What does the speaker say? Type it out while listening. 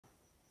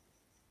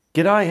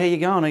G'day, how you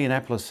going? Ian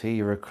Applis here,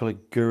 your acrylic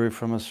guru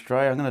from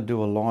Australia. I'm going to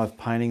do a live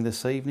painting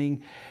this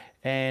evening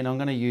and I'm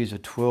going to use a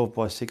 12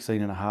 by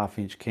 16.5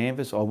 inch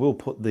canvas. I will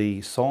put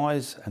the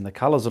size and the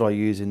colours that I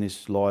use in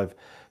this live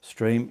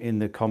stream in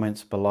the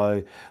comments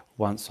below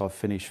once I've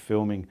finished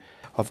filming.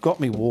 I've got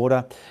me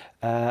water.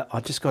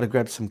 I just got to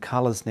grab some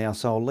colours now,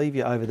 so I'll leave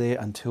you over there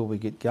until we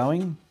get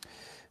going.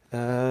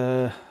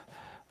 I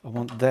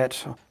want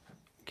that.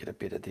 Get a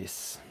bit of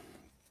this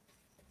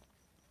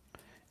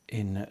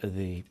in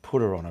the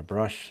putter on a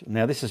brush.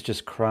 Now this is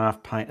just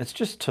craft paint. It's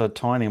just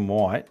titanium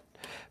white,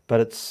 but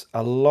it's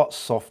a lot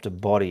softer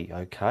body,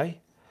 okay?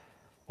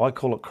 I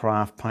call it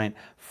craft paint.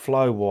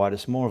 Flow white,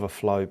 it's more of a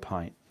flow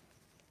paint.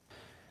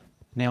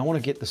 Now I want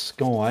to get the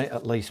sky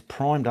at least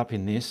primed up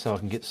in this so I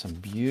can get some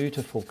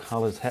beautiful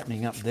colours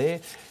happening up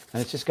there.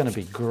 And it's just going to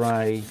be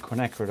grey,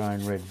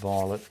 quinacridone red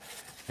violet,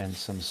 and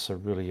some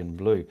cerulean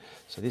blue.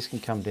 So this can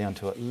come down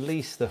to at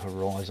least the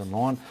horizon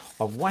line.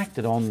 I've whacked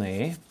it on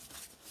there.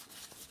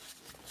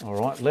 All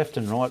right, left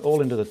and right,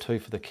 all into the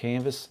tooth of the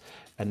canvas.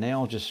 And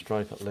now I'll just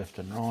stroke it left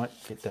and right,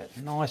 get that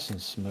nice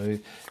and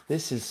smooth.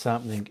 This is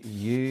something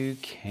you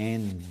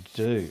can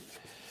do.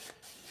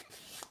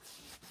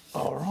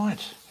 All right,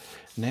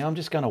 now I'm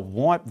just going to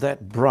wipe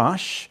that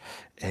brush.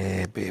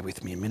 Bear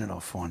with me a minute,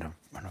 I'll find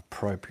an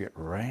appropriate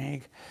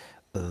rag.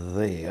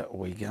 There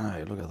we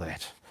go, look at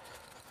that.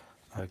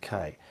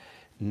 Okay,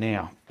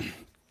 now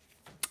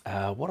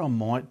what I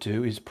might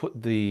do is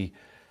put the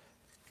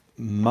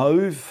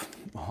mauve,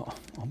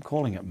 I'm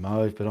calling it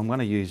mauve, but I'm going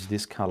to use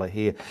this colour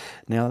here.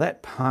 Now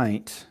that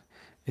paint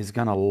is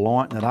going to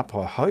lighten it up,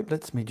 I hope.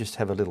 Let me just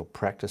have a little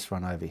practice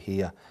run over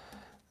here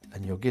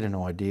and you'll get an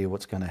idea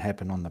what's going to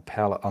happen on the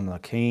palette, on the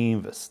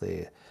canvas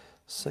there.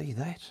 See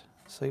that?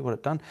 See what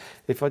it done?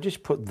 If I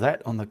just put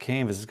that on the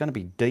canvas, it's going to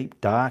be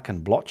deep, dark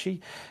and blotchy,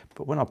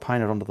 but when I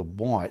paint it onto the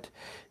white,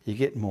 you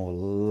get more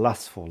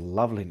lustful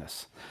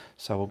loveliness.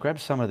 So we'll grab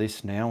some of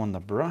this now on the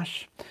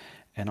brush.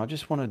 And I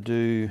just want to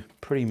do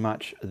pretty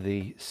much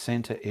the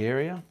center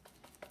area.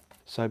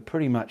 So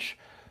pretty much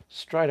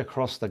straight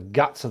across the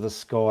guts of the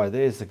sky.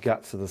 There's the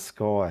guts of the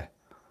sky.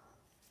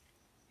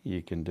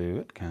 You can do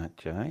it, can't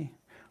you?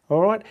 All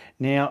right,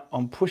 now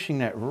I'm pushing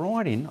that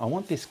right in. I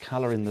want this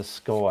color in the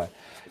sky.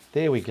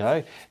 There we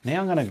go.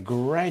 Now I'm going to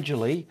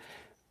gradually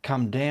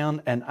come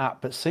down and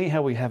up, but see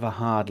how we have a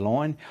hard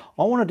line?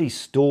 I want to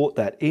distort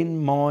that.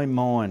 In my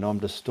mind, I'm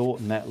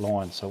distorting that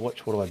line. So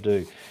watch what I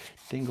do.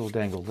 Dingle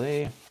dangle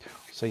there.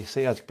 So you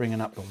see how it's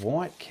bringing up the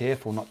white.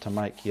 Careful not to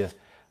make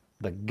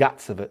the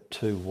guts of it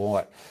too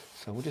white.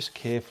 So we'll just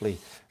carefully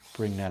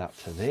bring that up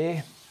to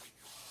there,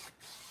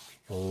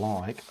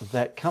 like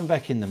that. Come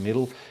back in the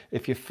middle.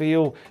 If you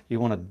feel you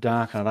want to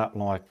darken it up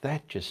like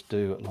that, just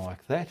do it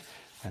like that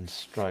and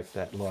stroke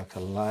that like a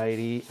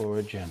lady or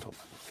a gentleman.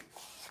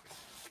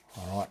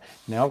 All right,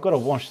 now I've got to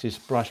wash this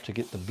brush to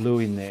get the blue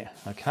in there,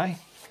 okay?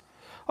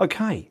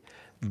 Okay,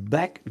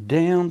 back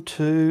down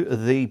to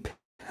the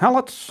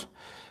palettes.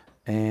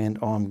 And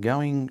I'm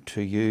going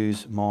to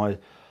use my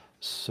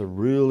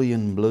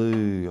cerulean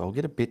blue. I'll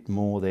get a bit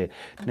more there.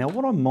 Now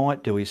what I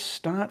might do is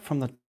start from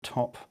the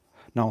top.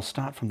 No, I'll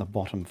start from the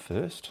bottom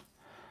first.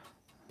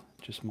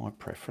 Just my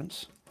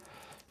preference.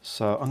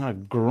 So I'm going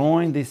to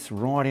grind this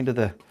right into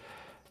the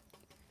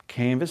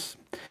canvas.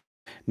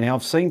 Now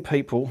I've seen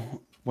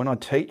people, when I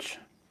teach,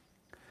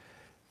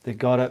 they've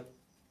got it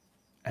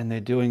and they're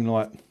doing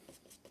like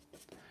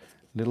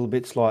little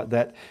bits like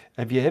that.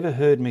 Have you ever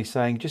heard me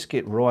saying just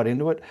get right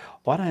into it?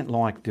 I don't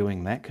like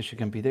doing that because you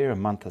can be there a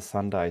month of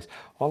Sundays.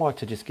 I like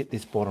to just get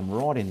this bottom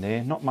right in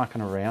there, not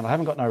mucking around. I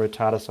haven't got no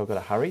retarder, so I've got to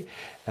hurry.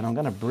 And I'm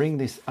going to bring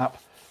this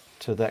up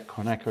to that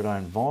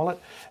quinacridone violet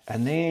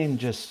and then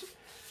just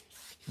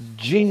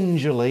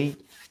gingerly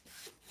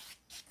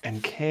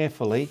and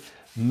carefully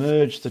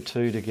merge the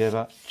two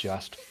together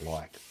just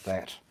like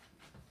that.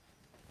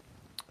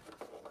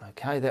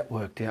 Okay, that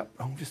worked out.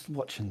 I'm just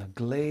watching the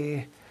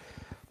glare.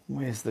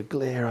 Where's the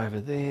glare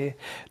over there?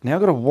 Now I've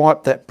got to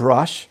wipe that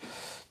brush,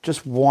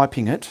 just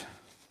wiping it.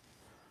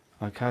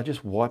 Okay, I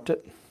just wiped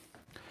it.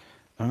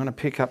 I'm going to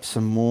pick up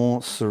some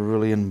more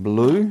cerulean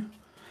blue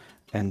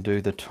and do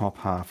the top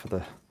half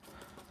of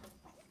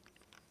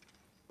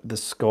the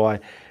sky.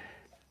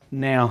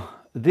 Now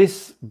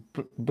this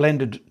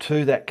blended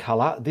to that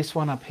colour, this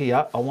one up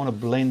here, I want to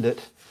blend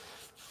it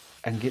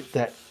and get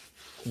that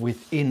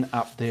within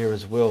up there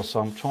as well. So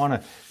I'm trying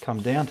to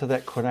come down to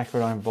that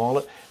quinacridone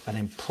violet and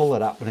then pull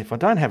it up. And if I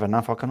don't have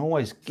enough, I can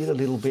always get a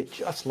little bit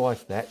just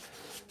like that.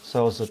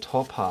 So as the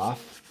top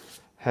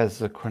half has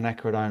the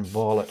quinacridone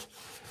violet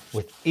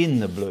within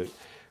the blue,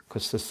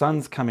 because the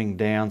sun's coming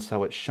down,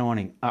 so it's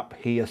shining up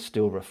here,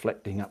 still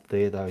reflecting up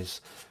there, those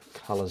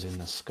colours in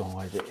the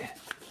sky there.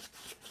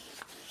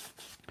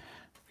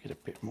 Get a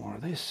bit more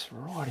of this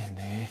right in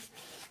there.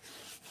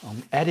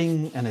 I'm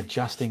adding and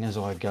adjusting as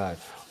I go.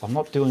 I'm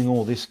not doing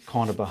all this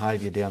kind of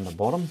behaviour down the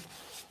bottom.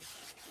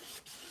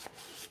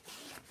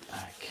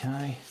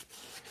 Okay,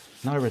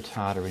 no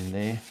retarder in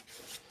there,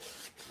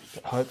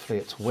 but hopefully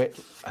it's wet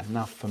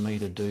enough for me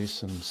to do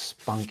some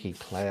spunky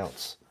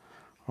clouds.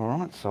 All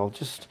right, so I'll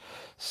just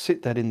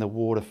sit that in the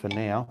water for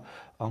now.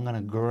 I'm going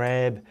to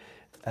grab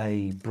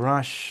a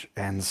brush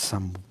and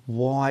some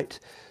white.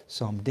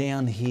 So I'm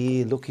down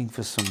here looking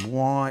for some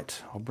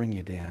white. I'll bring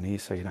you down here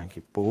so you don't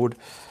get bored.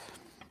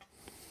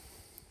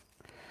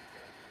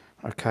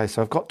 Okay,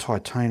 so I've got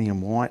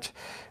titanium white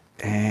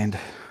and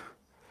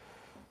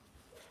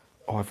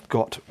I've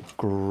got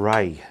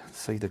grey.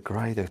 See the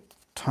grey,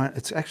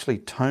 it's actually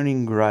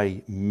toning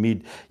grey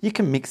mid. You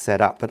can mix that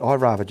up, but I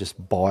rather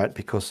just buy it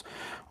because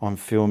I'm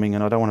filming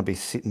and I don't want to be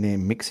sitting there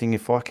mixing.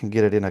 If I can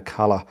get it in a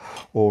colour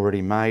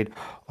already made,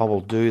 I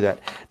will do that.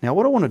 Now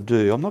what I want to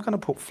do, I'm not going to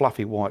put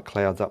fluffy white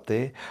clouds up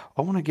there.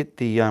 I want to get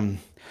the,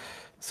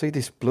 see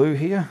this blue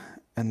here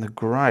and the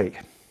grey.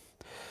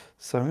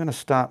 So I'm going to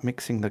start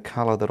mixing the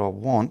colour that I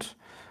want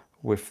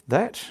with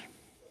that.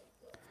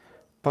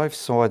 Both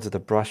sides of the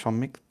brush,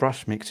 I'm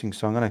brush mixing,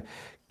 so I'm going to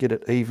get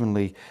it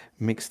evenly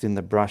mixed in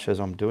the brush as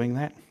I'm doing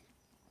that.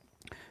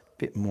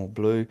 Bit more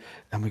blue,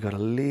 and we've got a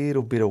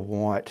little bit of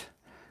white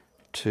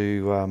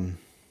to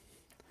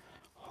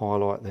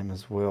highlight them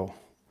as well.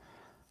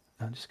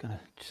 I'm just going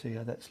to see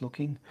how that's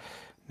looking.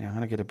 Now I'm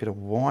going to get a bit of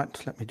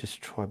white. Let me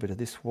just try a bit of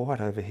this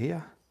white over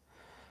here.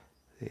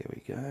 There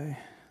we go.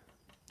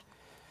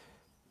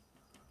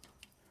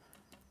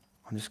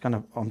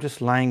 I'm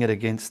just laying it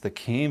against the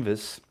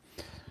canvas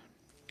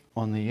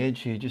on the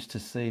edge here just to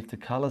see if the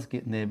colour's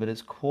getting there, but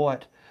it's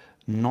quite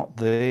not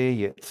there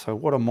yet. So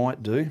what I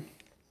might do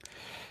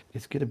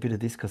is get a bit of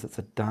this because it's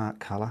a dark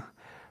colour,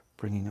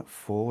 bringing it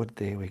forward.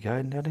 There we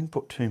go. Now I didn't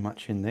put too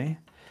much in there,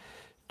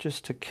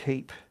 just to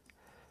keep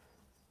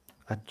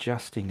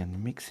adjusting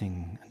and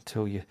mixing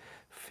until you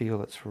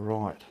feel it's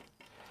right.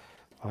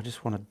 I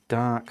just want a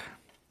dark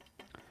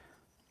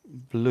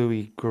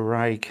bluey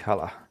grey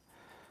colour.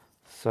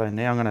 So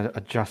now I'm going to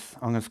adjust,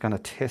 I'm just going to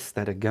test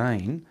that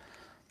again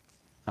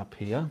up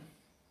here.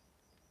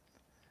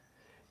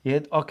 Yeah,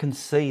 I can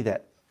see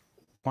that.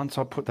 Once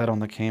I put that on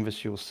the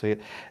canvas, you'll see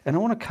it. And I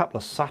want a couple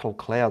of subtle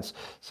clouds.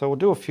 So we'll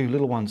do a few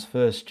little ones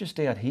first, just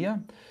out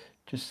here.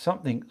 Just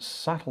something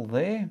subtle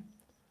there.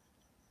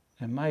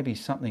 And maybe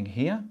something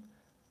here.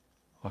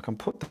 I can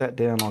put that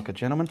down like a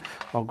gentleman.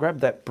 I'll grab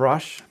that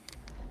brush.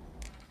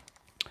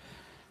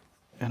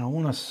 And I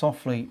want to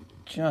softly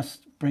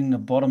just bring the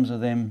bottoms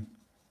of them,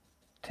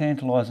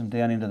 tantalise them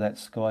down into that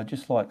sky,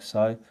 just like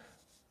so.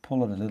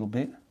 Pull it a little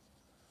bit,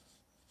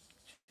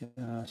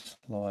 just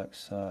like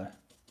so.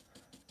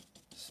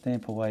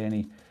 Stamp away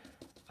any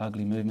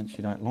ugly movements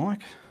you don't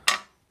like.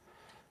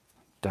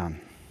 Done.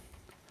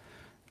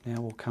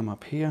 Now we'll come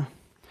up here.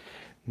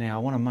 Now I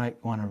want to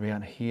make one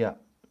around here,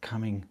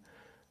 coming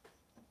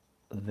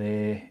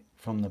there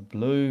from the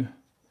blue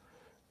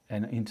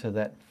and into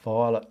that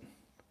violet.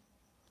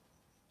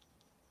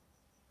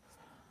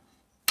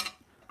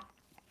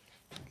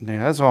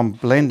 Now as I'm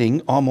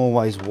blending, I'm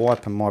always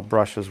wiping my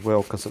brush as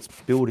well because it's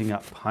building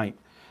up paint.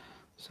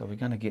 So we're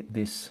going to get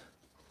this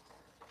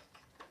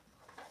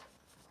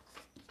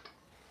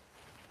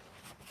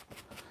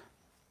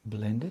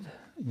blended.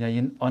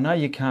 Now I know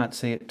you can't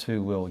see it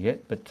too well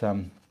yet, but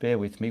bear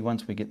with me.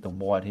 Once we get the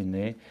white in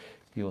there,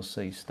 you'll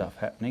see stuff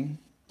happening.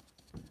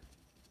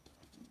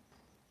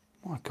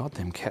 My God,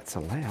 them cats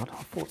are loud.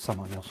 I thought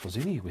someone else was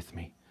in here with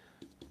me.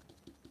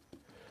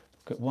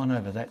 Got one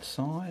over that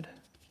side.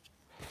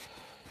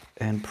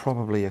 And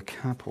probably a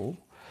couple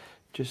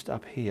just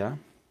up here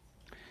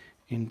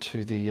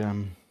into the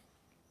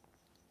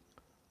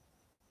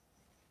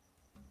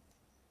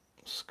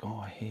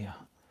sky here.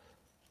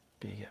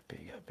 Bigger,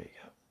 bigger,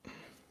 bigger.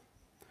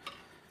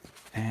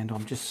 And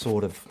I'm just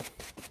sort of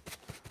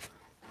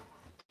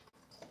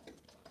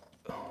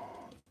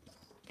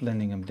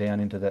blending them down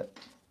into that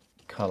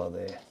colour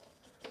there.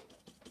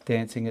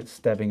 Dancing it,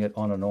 stabbing it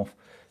on and off,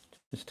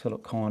 just till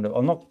it kind of,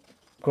 I'm not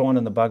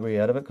grinding the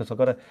buggery out of it because I've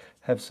got to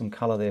have some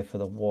colour there for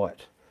the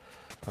white.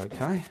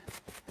 Okay,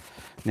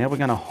 now we're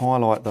going to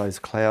highlight those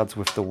clouds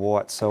with the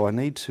white, so I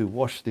need to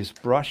wash this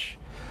brush.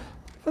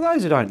 For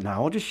those who don't know,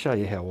 I'll just show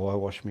you how I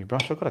wash my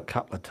brush. I've got a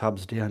couple of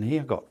tubs down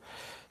here. I've got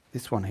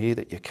this one here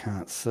that you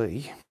can't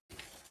see.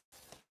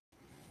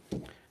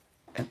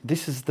 And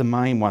this is the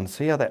main one.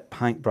 See how that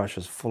paintbrush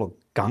is full of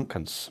gunk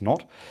and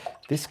snot?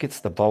 This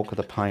gets the bulk of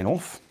the paint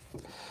off.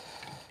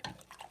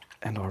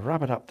 And I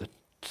rub it up the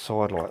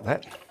side like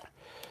that.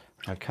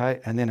 Okay,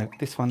 and then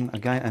this one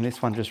again, and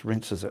this one just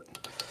rinses it.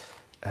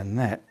 And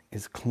that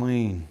is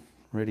clean,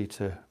 ready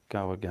to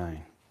go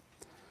again.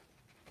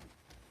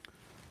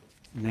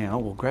 Now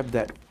we'll grab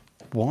that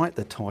white,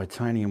 the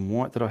titanium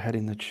white that I had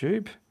in the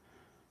tube,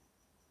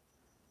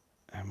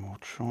 and we'll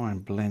try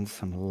and blend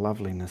some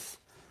loveliness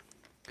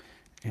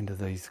into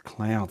these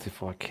clouds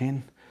if I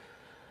can.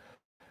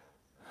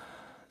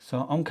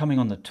 So I'm coming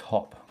on the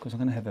top because I'm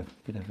going to have a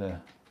bit of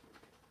a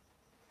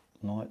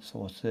light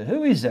source there.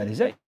 Who is that? Is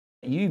that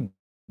you,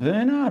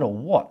 Bernard, or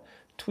what?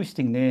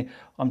 Twisting there.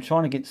 I'm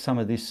trying to get some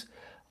of this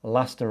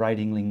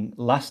lusterating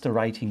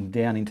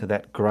down into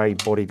that grey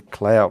bodied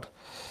cloud.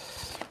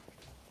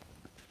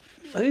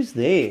 Who's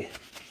there?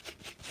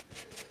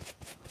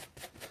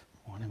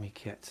 One of my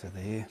cats are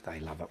there. They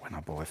love it when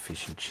I buy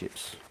fish and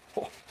chips.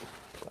 Oh,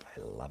 I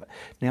love it.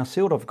 Now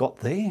see what I've got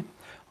there?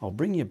 I'll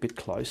bring you a bit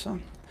closer,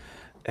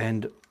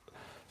 and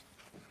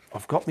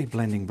I've got my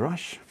blending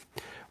brush.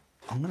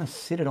 I'm going to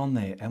sit it on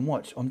there and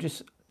watch. I'm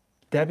just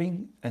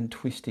dabbing and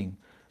twisting,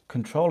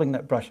 controlling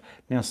that brush.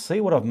 Now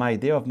see what I've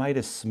made there? I've made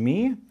a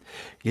smear.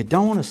 You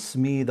don't want to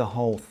smear the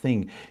whole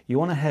thing. You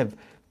want to have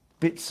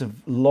bits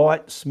of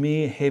light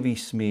smear, heavy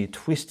smear,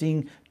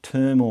 twisting,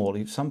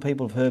 turmoil. Some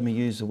people have heard me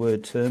use the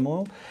word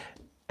turmoil,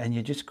 and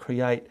you just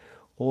create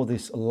all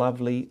this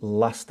lovely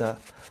luster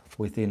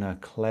within a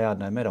cloud,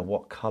 no matter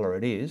what colour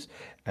it is.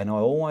 And I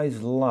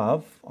always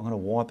love, I'm going to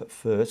wipe it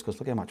first, because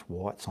look how much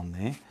white's on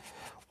there.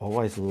 I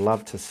always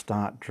love to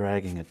start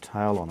dragging a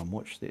tail on them.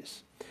 Watch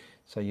this.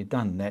 So you've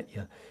done that,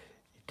 you're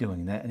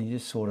doing that, and you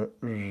just sort of...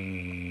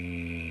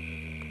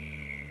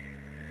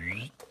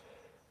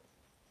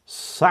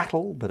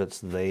 Subtle, but it's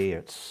there,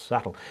 it's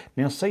subtle.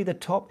 Now see the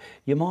top?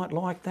 You might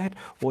like that,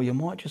 or you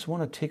might just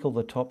want to tickle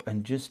the top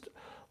and just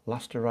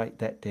lustrate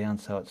that down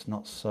so it's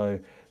not so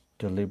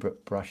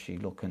deliberate brushy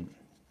looking,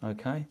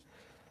 okay?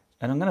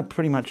 And I'm going to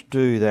pretty much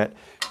do that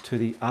to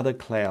the other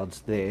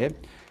clouds there,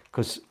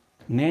 because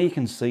now you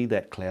can see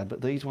that cloud,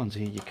 but these ones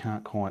here you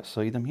can't quite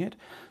see them yet.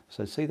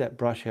 So see that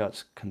brush, how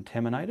it's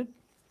contaminated?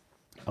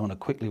 I want to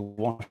quickly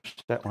wash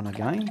that one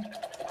again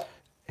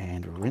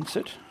and rinse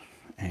it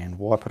and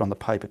wipe it on the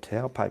paper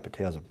towel. Paper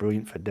towels are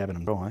brilliant for dabbing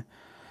them dry.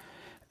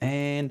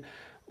 And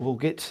we'll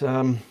get,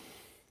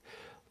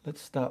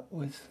 let's start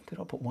with, did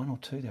I put one or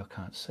two there? I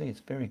can't see, it's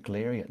very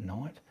glary at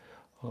night.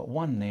 I've got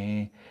one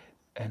there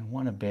and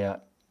one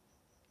about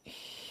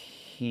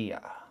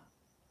here.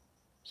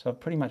 So I've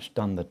pretty much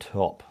done the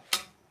top.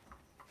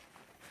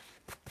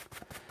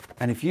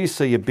 And if you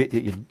see a bit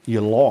that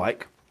you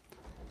like,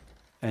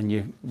 and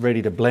you're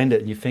ready to blend it,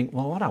 and you think,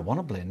 well, I don't want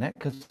to blend that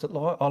because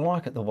I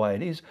like it the way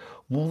it is.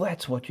 Well,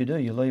 that's what you do.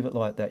 You leave it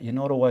like that. You're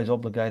not always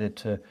obligated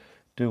to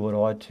do what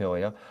I tell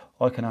you.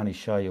 I can only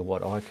show you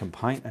what I can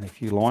paint, and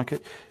if you like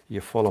it,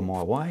 you follow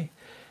my way.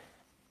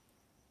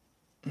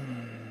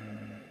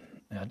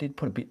 Now, I did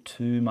put a bit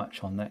too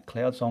much on that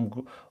cloud,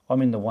 so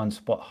I'm in the one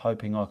spot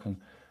hoping I can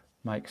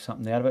make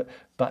something out of it,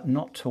 but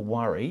not to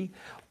worry.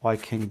 I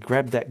can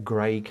grab that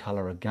grey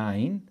colour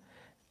again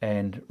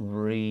and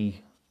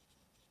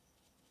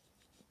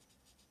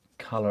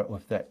colour it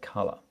with that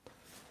colour.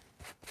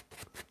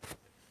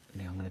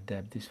 Now I'm going to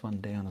dab this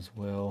one down as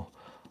well.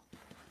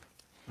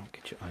 I'll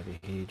get you over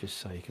here just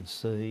so you can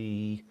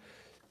see.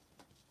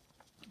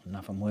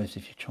 Nothing worse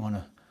if you're trying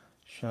to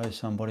show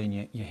somebody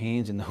and your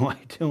hand's in the way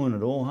doing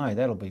it all. Hey,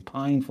 that'll be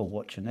painful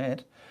watching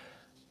that.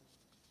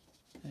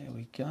 There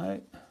we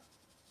go.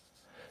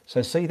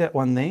 So see that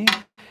one there?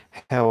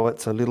 How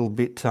it's a little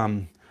bit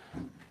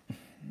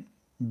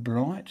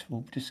bright?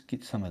 We'll just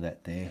get some of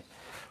that there.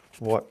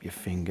 Wipe your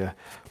finger,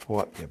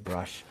 wipe your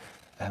brush,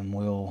 and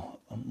we'll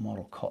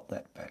model cot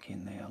that back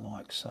in there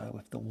like so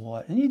with the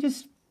white. And you're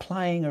just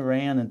playing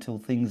around until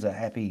things are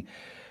happy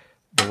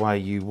the way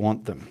you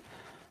want them.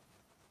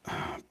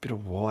 A bit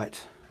of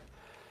white.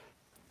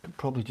 Could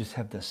probably just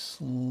have the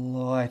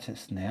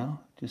slightest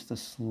now, just the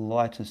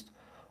slightest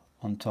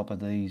on top of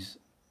these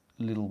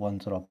little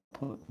ones that I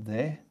put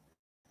there.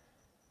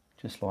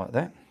 Just like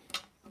that.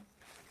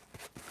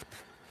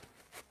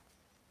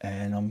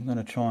 And I'm going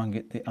to try and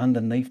get the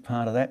underneath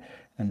part of that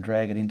and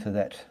drag it into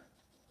that.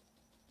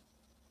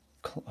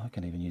 I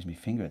can even use my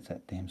finger, it's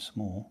that damn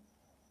small.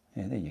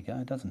 Yeah, there you go.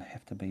 It doesn't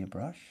have to be a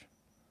brush.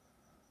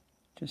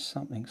 Just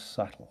something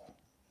subtle.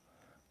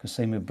 Because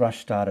see, my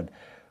brush started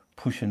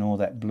pushing all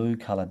that blue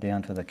colour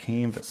down to the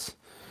canvas.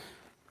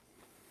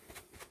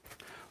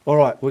 All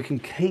right, we can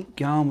keep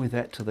going with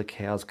that till the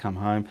cows come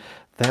home.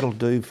 That'll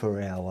do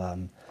for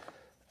our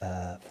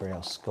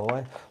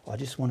sky. I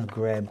just want to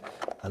grab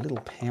a little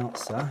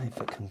pouncer, if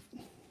it can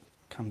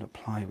come to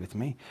play with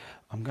me.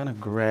 I'm going to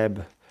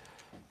grab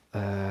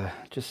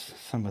just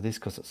some of this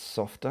because it's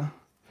softer,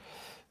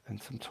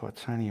 and some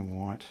titanium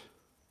white.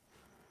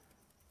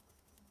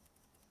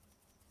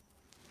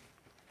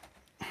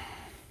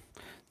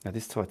 Now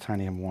this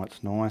titanium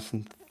white's nice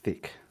and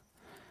thick.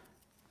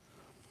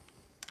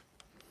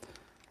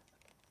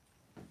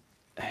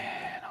 And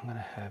I'm going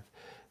to have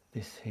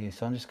this here.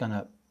 So I'm just going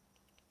to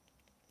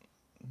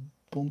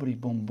boom-bitty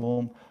boom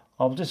boom.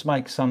 I'll just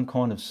make some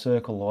kind of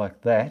circle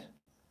like that.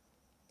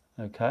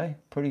 Okay,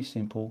 pretty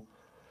simple.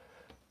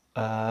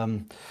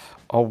 I'll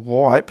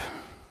wipe.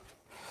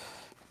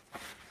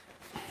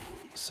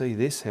 See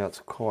this, how it's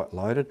quite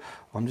loaded?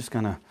 I'm just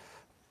going to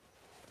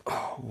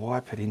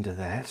wipe it into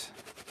that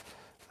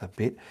a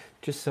bit,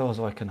 just so as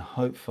I can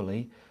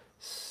hopefully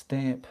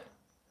stamp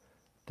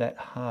that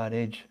hard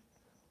edge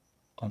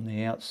on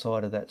the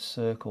outside of that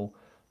circle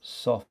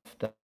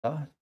softer.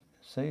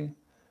 See?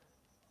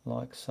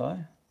 Like so.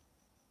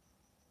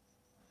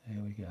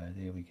 There we go,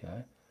 there we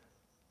go.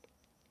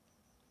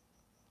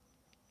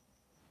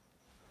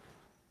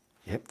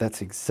 Yep,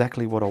 that's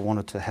exactly what I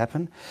wanted to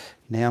happen.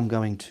 Now I'm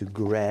going to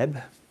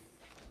grab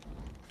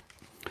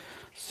a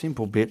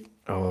simple bit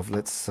of,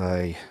 let's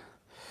say,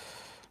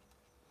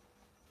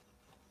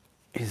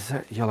 Is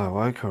that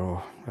yellow ochre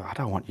or... I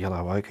don't want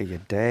yellow ochre, you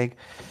dag.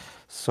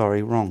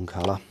 Sorry, wrong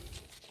colour.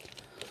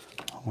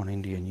 I want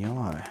Indian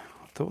yellow. I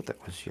thought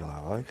that was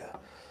yellow ochre.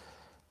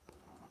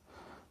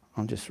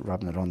 I'm just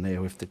rubbing it on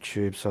there with the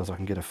tube so as I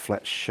can get a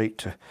flat sheet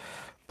to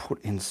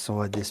put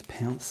inside this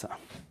pouncer.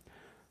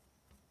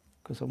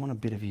 Because I want a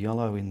bit of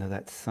yellow into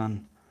that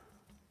sun.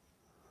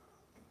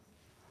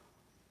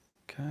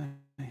 Okay.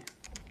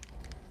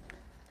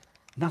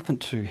 Nothing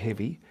too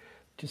heavy,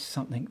 just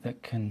something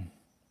that can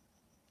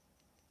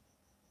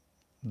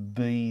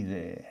be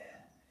there,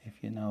 if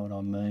you know what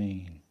I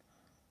mean.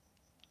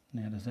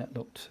 Now does that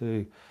look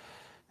too...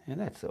 Yeah,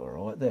 that's all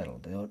right, that'll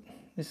do it.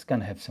 This is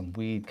going to have some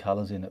weird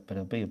colours in it, but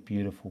it'll be a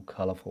beautiful,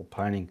 colourful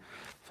painting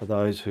for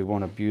those who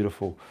want a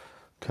beautiful,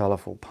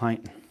 colourful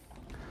paint.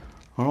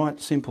 All right,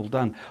 simple,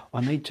 done.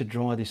 I need to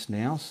dry this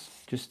now,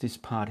 just this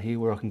part here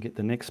where I can get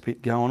the next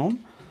bit going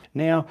on.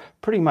 Now,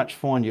 pretty much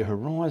find your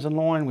horizon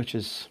line, which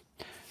is...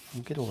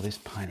 I'll get all this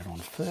painted on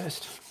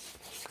first.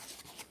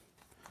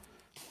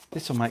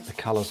 This will make the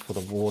colours for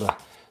the water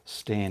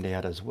stand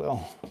out as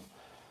well,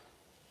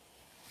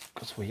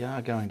 because we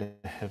are going to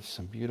have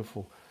some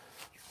beautiful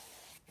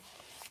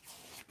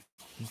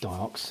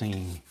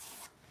dioxazine.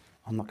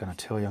 I'm not going to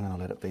tell you, I'm going to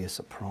let it be a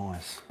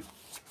surprise.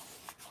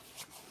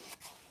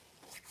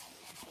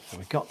 So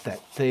we got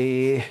that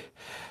there.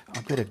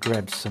 I better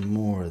grab some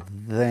more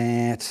of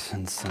that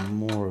and some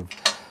more of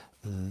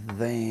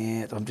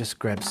that. I've just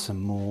grabbed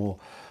some more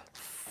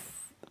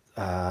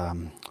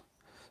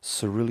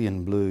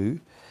cerulean blue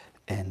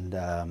and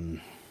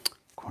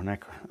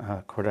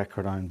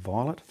quinacridone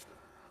violet.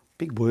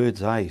 Big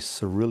words, eh?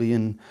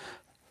 Cerulean,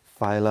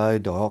 phthalo,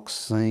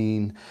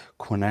 dioxazine,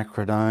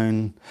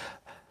 quinacridone.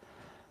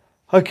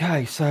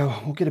 Okay, so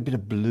we'll get a bit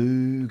of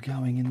blue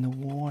going in the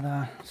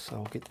water. So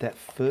I'll get that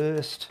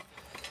first.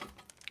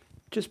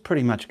 Just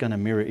pretty much going to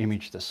mirror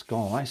image the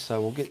sky.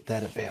 So we'll get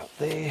that about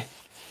there.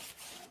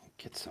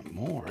 Get some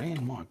more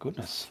in, my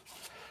goodness.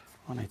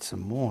 I need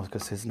some more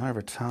because there's no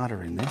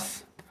retarder in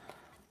this.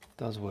 It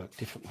does work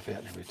different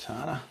without any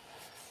retarder.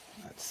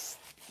 That's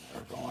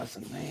the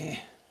horizon there.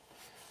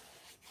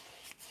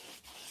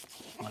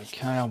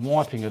 Okay, I'm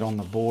wiping it on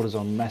the borders,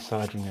 I'm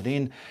massaging it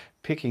in,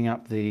 picking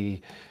up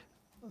the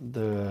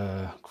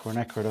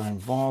quinacridone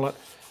violet.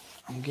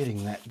 I'm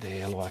getting that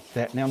there like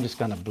that. Now I'm just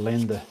going to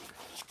blend the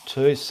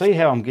two. See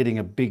how I'm getting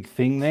a big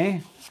thing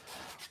there?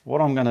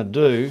 What I'm going to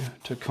do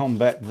to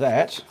combat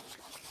that,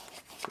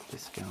 get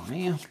this going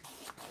here,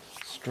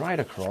 straight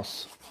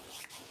across,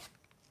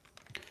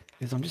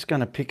 is I'm just going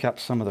to pick up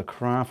some of the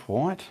craft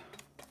white,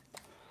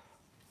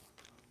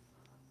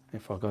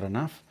 if I've got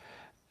enough,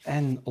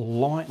 and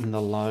lighten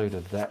the load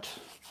of that.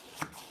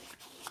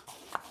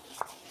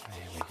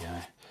 There we go.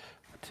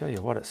 I tell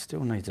you what, it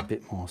still needs a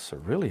bit more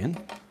cerulean.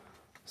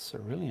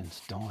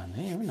 Cerulean's dying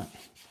there, isn't it?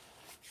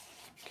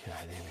 Okay,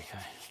 there we go.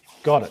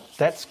 Got it.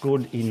 That's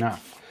good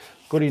enough.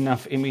 Good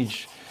enough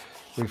image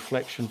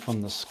reflection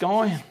from the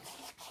sky.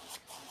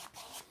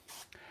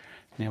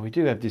 Now we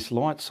do have this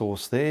light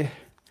source there.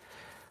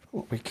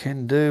 What we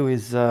can do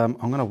is I'm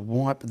going to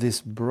wipe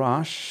this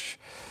brush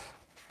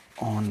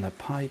on the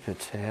paper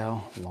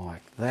towel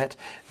like that.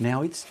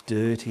 Now it's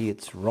dirty,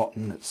 it's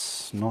rotten, it's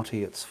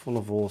snotty, it's full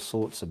of all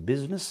sorts of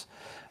business,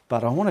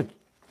 but I want to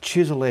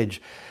chisel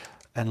edge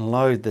and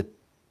load the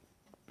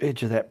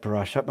edge of that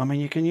brush up. I mean,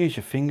 you can use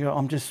your finger.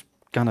 I'm just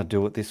going to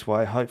do it this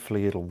way.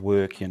 Hopefully it'll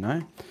work, you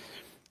know.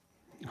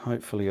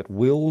 Hopefully it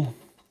will.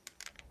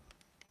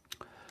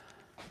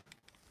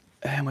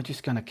 And we're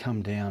just going to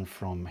come down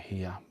from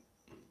here.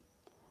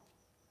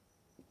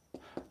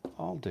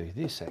 I'll do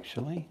this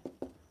actually.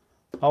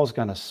 I was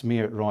going to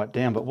smear it right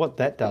down, but what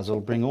that does,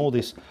 it'll bring all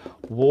this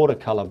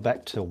watercolour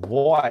back to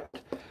white.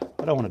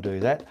 I don't want to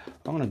do that.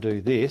 I'm going to do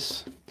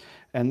this,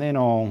 and then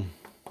I'll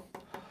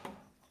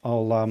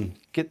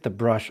get the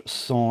brush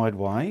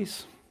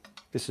sideways.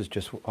 This is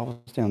just, I was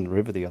down the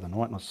river the other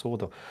night and I saw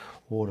the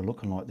water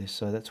looking like this,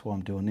 so that's why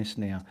I'm doing this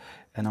now.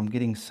 And I'm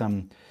getting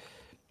some,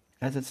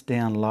 as it's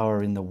down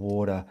lower in the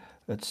water,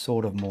 it's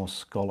sort of more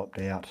scalloped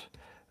out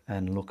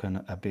and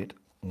looking a bit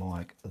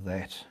like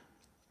that.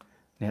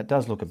 Now it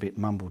does look a bit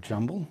mumble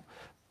jumble,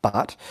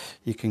 but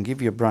you can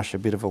give your brush a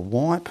bit of a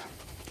wipe.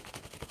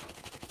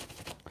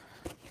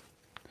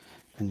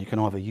 And you can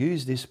either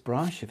use this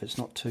brush if it's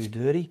not too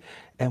dirty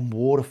and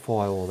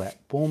waterify all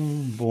that.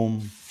 Boom,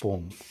 boom,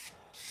 boom.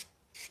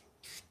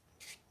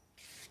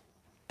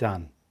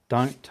 Done.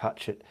 Don't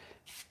touch it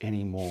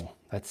anymore.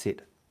 That's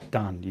it.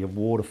 Done. You've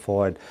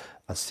waterified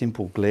a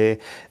simple glare.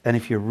 And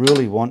if you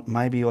really want,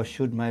 maybe I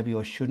should, maybe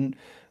I shouldn't.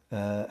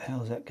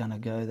 How's that going to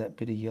go, that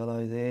bit of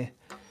yellow there?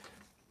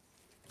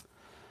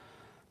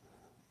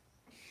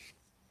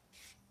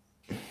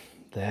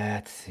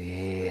 That's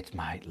it,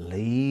 mate.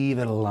 Leave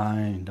it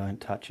alone. Don't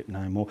touch it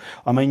no more.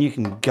 I mean, you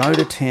can go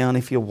to town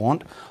if you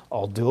want.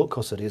 I'll do it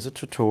because it is a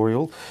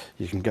tutorial.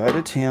 You can go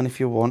to town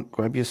if you want.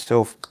 Grab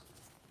yourself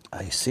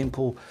a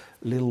simple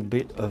little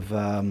bit of,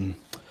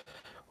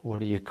 what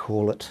do you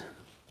call it?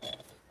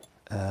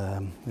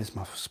 There's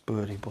my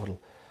spurty bottle.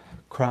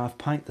 Craft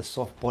paint, the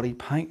soft body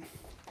paint.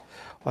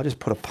 I just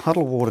put a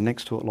puddle of water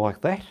next to it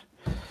like that,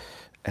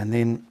 and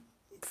then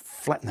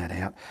flatten that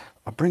out.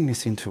 I bring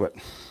this into it.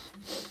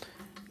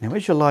 Now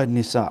as you're loading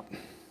this up,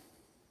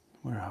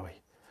 where are we?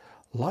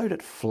 Load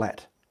it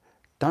flat.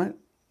 Don't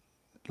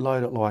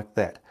load it like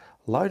that.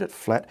 Load it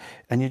flat,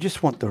 and you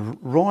just want the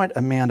right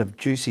amount of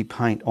juicy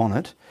paint on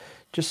it,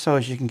 just so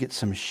as you can get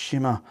some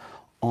shimmer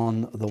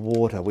on the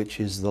water, which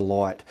is the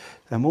light.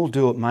 And we'll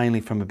do it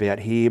mainly from about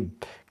here,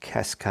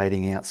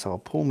 cascading out. So I'll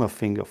pull my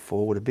finger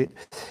forward a bit,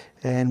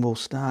 and we'll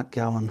start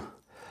going,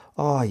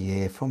 oh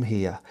yeah, from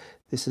here.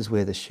 This is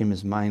where the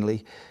shimmer's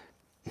mainly.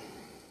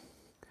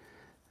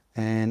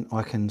 And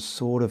I can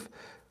sort of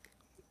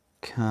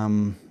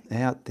come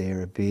out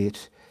there a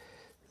bit.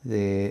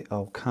 There,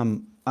 I'll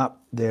come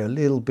up there a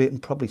little bit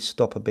and probably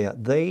stop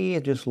about there,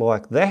 just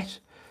like that.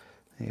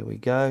 There we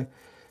go.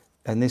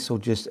 And this will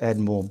just add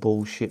more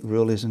bullshit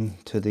realism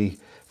to the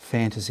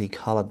fantasy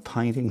coloured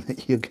painting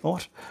that you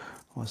got,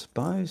 I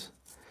suppose.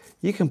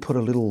 You can put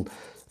a little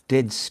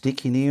dead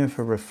stick in here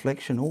for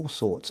reflection, all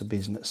sorts of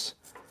business.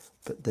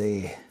 But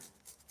there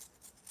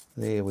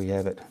we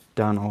have it,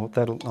 done.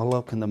 I'll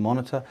look in the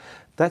monitor.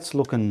 That's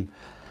looking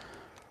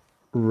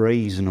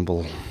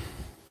reasonable.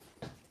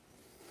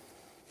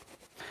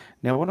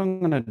 Now what I'm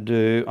going to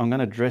do, I'm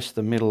going to dress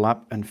the middle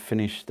up and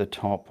finish the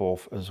top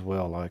off as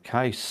well,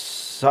 okay?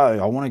 So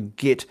I want to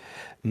get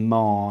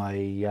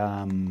my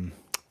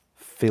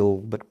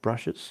filbert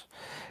brushes,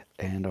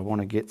 and I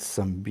want to get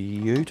some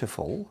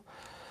beautiful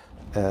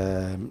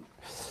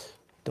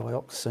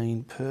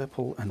dioxazine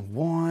purple and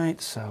white.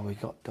 So we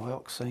got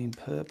dioxazine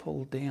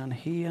purple down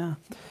here.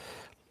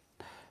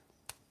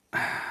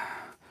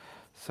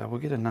 So we'll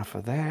get enough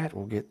of that.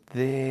 We'll get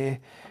there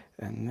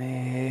and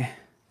there.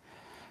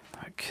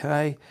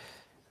 Okay,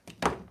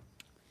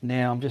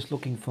 now I'm just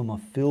looking for my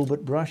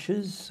filbert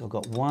brushes. I've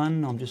got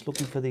one, I'm just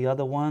looking for the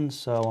other one.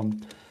 So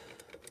I'm,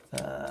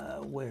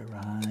 where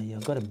are you?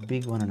 I've got a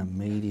big one and a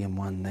medium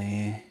one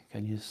there.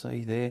 Can you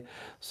see there?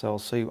 So I'll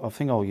see, I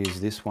think I'll use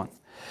this one.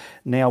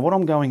 Now what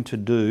I'm going to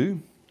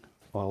do,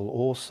 I'll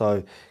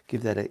also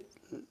give that a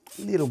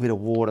little bit of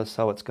water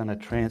so it's going to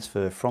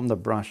transfer from the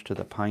brush to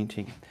the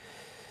painting.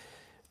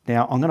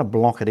 Now I'm going to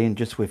block it in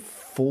just with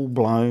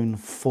full-blown,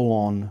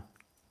 full-on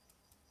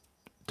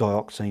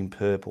dioxazine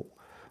purple,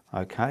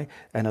 okay,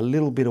 and a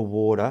little bit of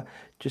water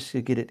just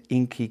to get it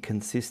inky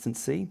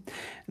consistency.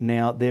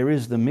 Now there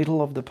is the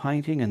middle of the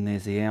painting and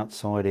there's the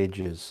outside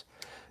edges.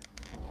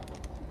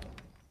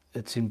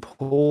 It's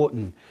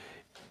important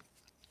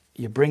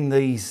you bring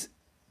these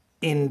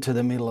into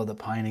the middle of the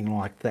painting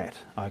like that,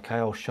 okay.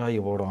 I'll show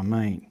you what I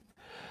mean.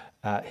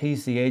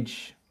 Here's the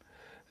edge.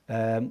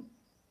 We'll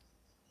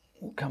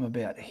come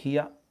about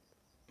here,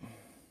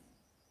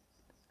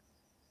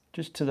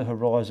 just to the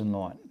horizon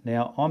line.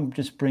 Now I'm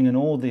just bringing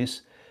all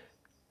this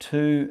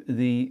to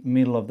the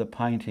middle of the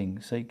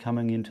painting. See,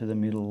 coming into the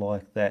middle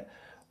like that.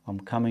 I'm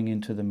coming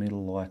into the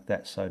middle like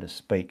that, so to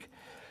speak.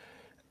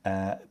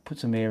 Put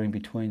some air in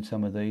between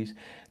some of these.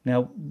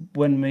 Now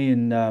when me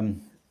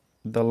and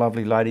the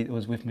lovely lady that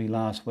was with me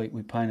last week,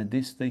 we painted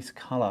this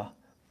colour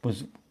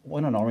was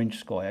an orange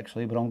sky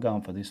actually, but I'm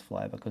going for this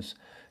flavour because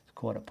it's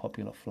quite a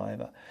popular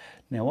flavour.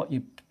 Now what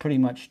you pretty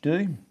much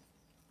do,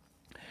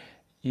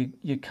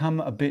 you come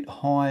a bit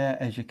higher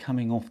as you're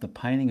coming off the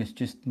painting. It's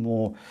just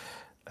more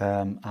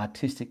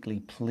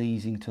artistically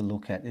pleasing to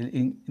look at.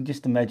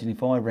 Just imagine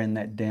if I ran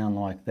that down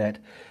like that,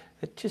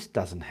 it just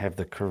doesn't have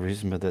the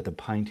charisma that the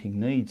painting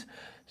needs.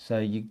 So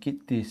you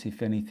get this,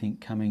 if anything,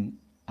 coming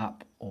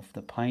up off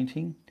the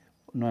painting.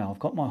 Now I've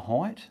got my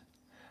height.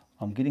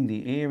 I'm getting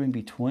the air in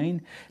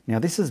between. Now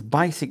this is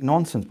basic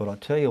nonsense, but I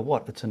tell you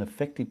what, it's an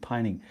effective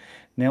painting.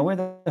 Now where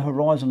the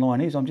horizon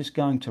line is, I'm just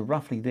going to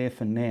roughly there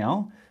for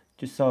now,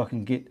 just so I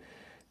can get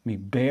me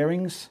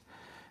bearings.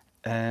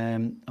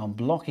 I'm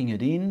blocking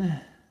it in.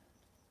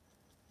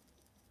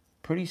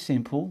 Pretty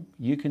simple,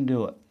 you can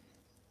do it.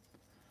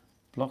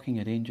 Blocking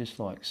it in just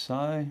like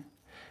so,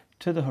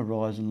 to the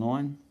horizon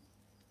line.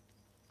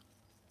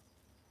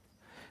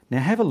 Now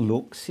have a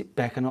look, sit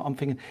back, and I'm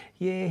thinking,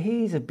 yeah,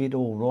 he's a bit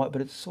all right,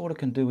 but it sort of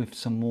can do with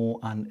some more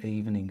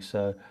unevening.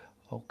 So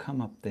I'll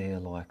come up there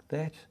like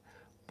that,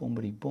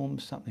 boomity boom,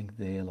 something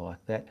there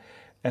like that.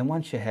 And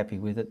once you're happy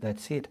with it,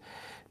 that's it.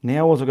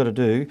 Now all I've got to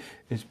do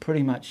is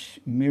pretty much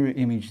mirror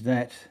image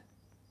that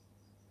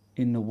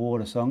in the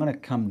water. So I'm going to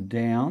come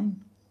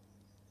down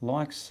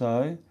like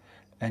so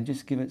and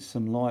just give it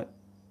some light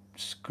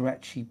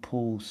scratchy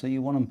pulls. So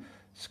you want them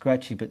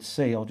scratchy, but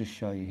see, I'll just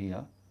show you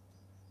here.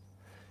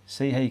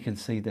 See how you can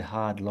see the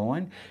hard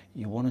line?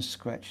 You want to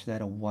scratch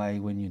that away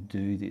when you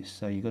do this.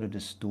 So you've got a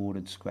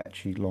distorted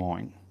scratchy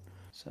line.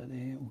 So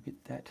there, we'll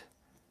get that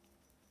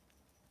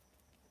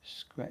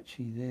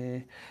scratchy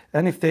there.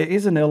 And if there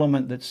is an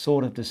element that's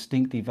sort of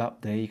distinctive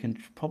up there, you can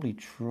probably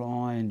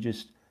try and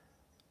just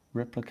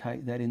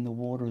replicate that in the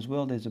water as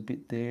well. There's a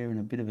bit there and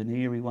a bit of an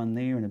airy one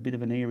there and a bit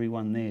of an airy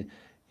one there.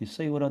 You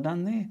see what I've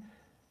done there?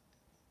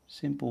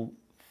 Simple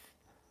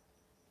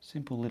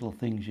little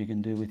things you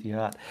can do with your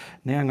art.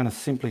 Now I'm going to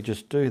simply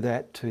just do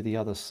that to the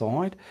other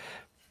side,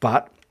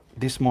 but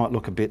This might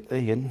look a bit,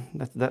 Ian,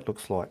 that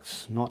looks like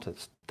snot,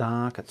 it's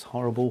dark, it's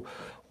horrible.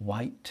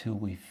 Wait till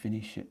we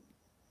finish it.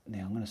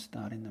 Now I'm going to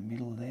start in the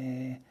middle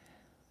there,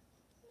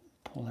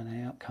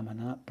 pulling out, coming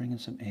up, bringing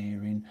some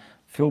air in.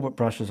 Filbert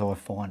brushes I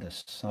find are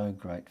so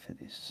great for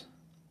this.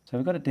 So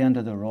we've got it down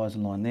to the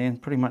horizon line there,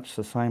 and pretty much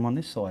the same on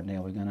this side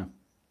now. We're going to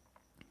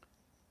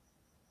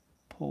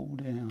pull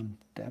down,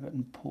 dab it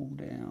and pull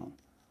down.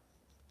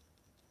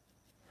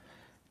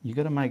 You've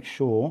got to make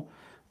sure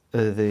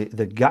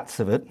the guts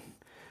of it,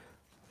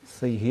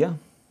 see here,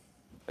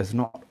 is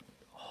not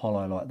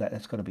hollow like that.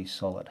 That's got to be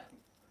solid.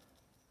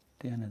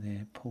 Down to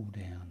there, pull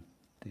down.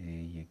 There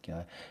you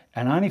go.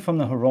 And only from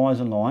the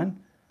horizon line,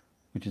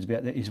 which is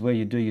about there, is where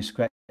you do your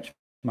scratch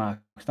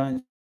marks.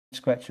 Don't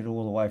scratch it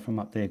all the way from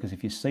up there, because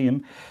if you see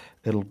them,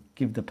 it'll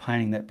give the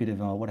painting that bit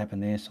of, oh, what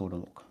happened there sort of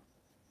look.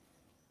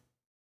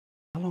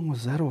 How long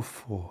was that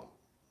off for?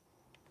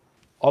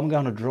 I'm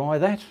going to dry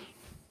that.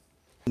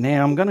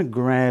 Now I'm going to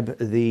grab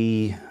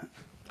the,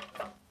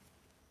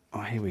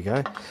 oh, here we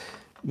go.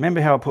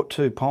 Remember how I put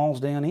 2 piles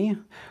down here?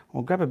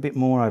 I'll grab a bit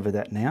more over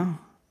that now,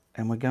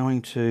 and we're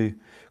going to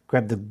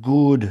grab the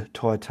good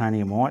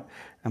titanium white,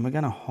 and we're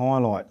going to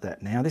highlight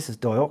that now. This is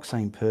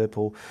dioxazine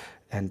purple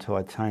and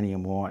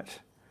titanium white.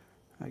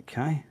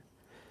 Okay,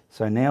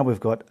 so now we've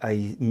got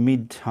a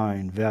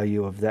mid-tone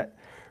value of that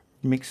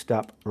mixed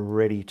up,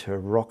 ready to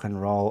rock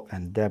and roll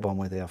and dab on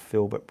with our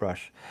filbert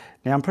brush.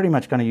 Now I'm pretty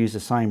much going to use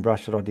the same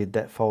brush that I did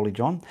that foliage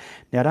on.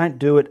 Now don't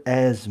do it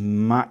as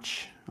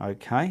much,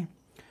 okay?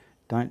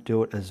 Don't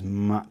do it as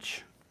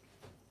much.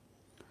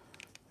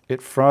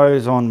 It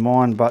froze on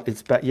mine, but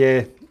it's back.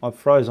 Yeah, I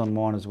froze on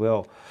mine as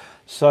well.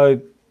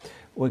 So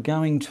we're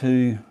going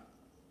to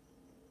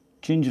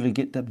gingerly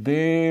get the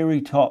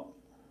very top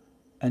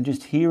and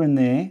just here and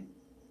there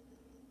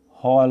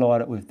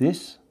highlight it with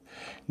this.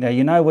 Now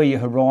you know where your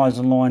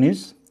horizon line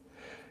is.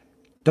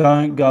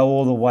 Don't go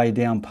all the way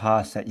down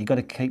past that. You've got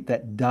to keep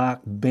that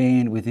dark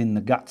band within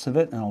the guts of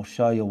it, and I'll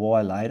show you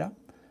why later.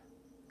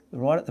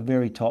 Right at the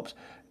very tops,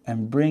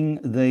 and bring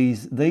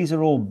these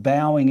are all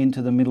bowing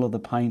into the middle of the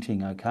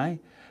painting, okay?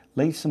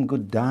 Leave some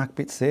good dark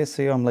bits there.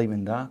 See, I'm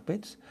leaving dark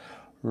bits.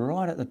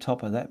 Right at the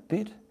top of that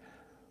bit,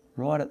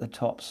 right at the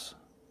tops.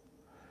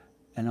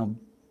 And I'll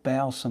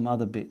bow some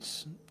other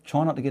bits.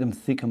 Try not to get them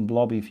thick and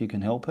blobby if you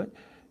can help it.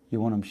 You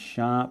want them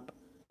sharp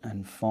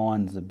and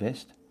fine the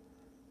best.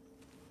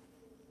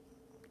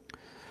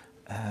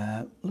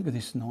 Look at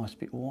this nice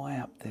bit way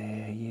up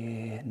there.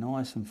 Yeah,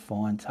 nice and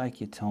fine.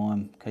 Take your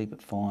time. Keep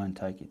it fine.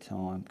 Take your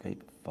time.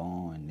 Keep it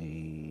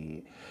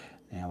fine.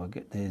 There. Now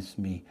there's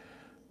me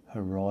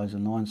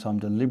horizon line. So I'm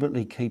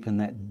deliberately keeping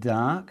that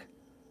dark.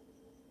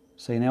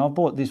 See, now I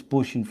brought this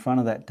bush in front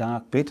of that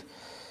dark bit.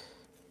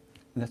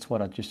 That's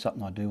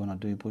something I do when I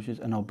do bushes,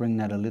 and I'll bring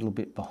that a little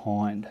bit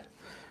behind.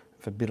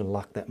 For a bit of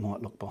luck, that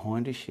might look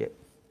behindish yet.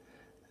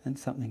 And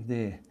something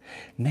there.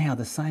 Now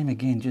the same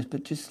again,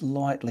 but just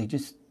lightly,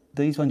 just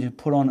these ones you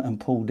put on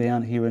and pull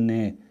down here and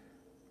there,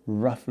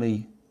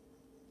 roughly.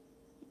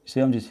 See,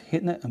 I'm just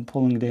hitting it and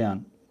pulling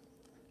down.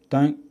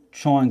 Don't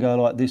try and go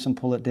like this and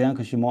pull it down,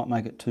 because you might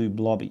make it too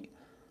blobby.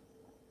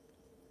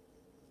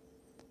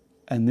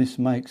 And this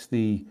makes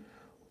the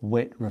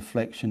wet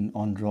reflection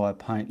on dry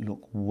paint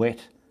look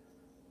wet.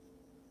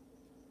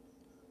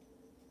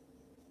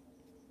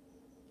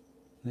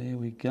 There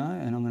we go,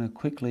 and I'm going to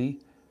quickly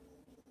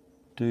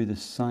do the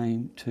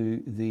same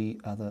to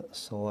the other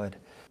side.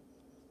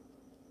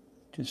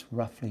 Just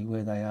roughly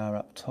where they are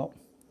up top,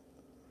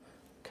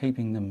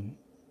 keeping them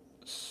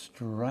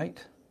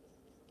straight.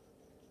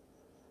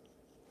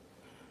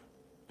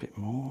 Bit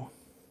more.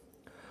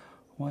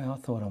 Well, I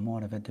thought I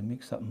might have had to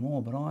mix up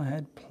more, but I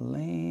had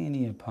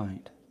plenty of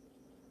paint.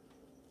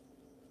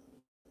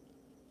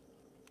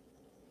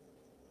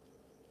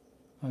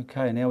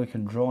 Okay, now we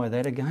can dry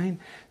that again.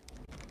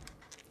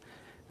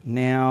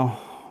 Now,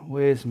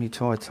 where's my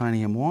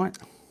titanium white?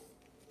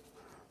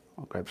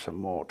 I'll grab some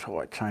more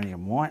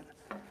titanium white.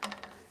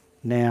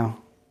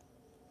 Now,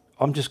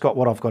 I've just got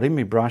what I've got in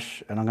my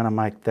brush, and I'm going to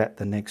make that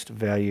the next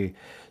value.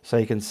 So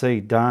you can see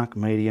dark,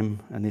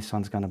 medium, and this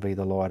one's going to be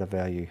the lighter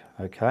value,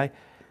 okay?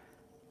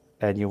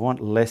 And you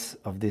want less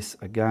of this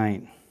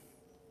again.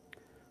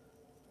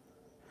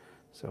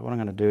 So what I'm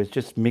going to do is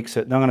just mix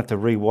it. Now I'm going to have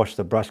to rewash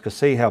the brush, because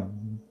see how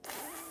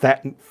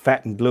fat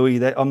and gluey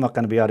that? I'm not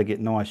going to be able to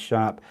get nice,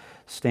 sharp,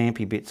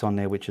 stampy bits on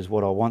there, which is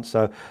what I want.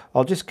 So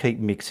I'll just keep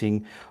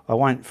mixing. I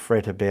won't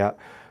fret about,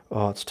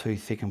 oh, it's too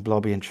thick and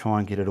blobby, and try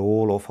and get it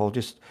all off. I'll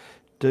just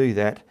do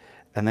that,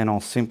 and then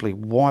I'll simply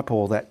wipe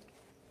all that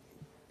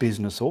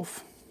business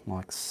off,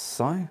 like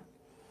so.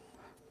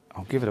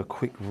 I'll give it a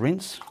quick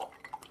rinse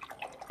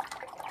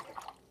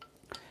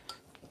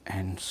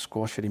and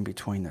squash it in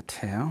between the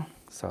towel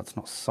so it's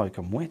not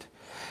soaking wet.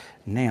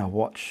 Now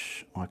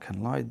watch, I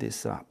can load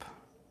this up.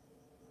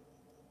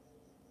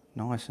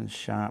 Nice and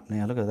sharp.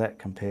 Now look at that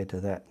compared to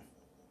that.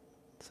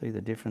 See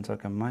the difference I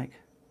can make?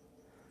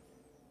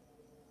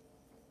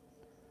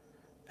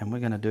 And we're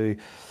going to do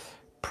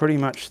pretty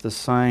much the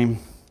same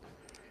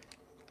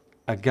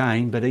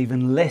again, but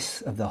even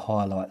less of the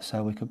highlight.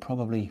 So we could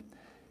probably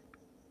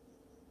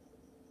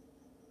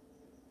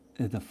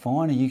the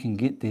finer you can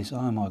get this,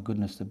 oh my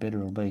goodness, the better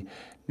it'll be.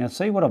 Now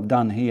see what I've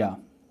done here.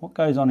 What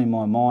goes on in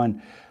my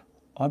mind,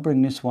 I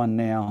bring this one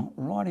now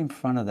right in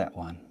front of that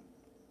one.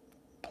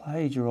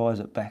 Plagiarise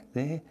it back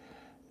there,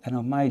 and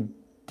I've made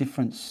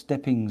different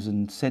steppings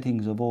and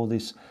settings of all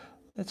this.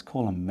 Let's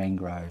call them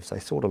mangroves. They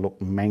sort of look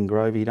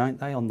mangrovey, don't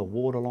they, on the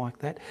water like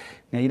that.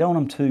 Now you don't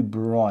want them too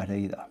bright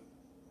either.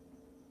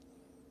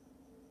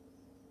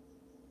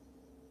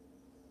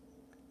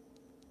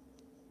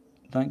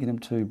 Don't get them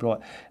too bright.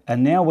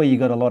 And now where you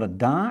got a lot of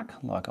dark,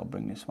 like I'll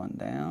bring this one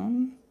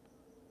down.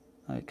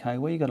 Okay,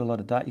 where you got a lot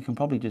of dark, you can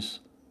probably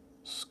just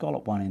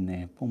scallop one in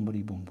there. Boom,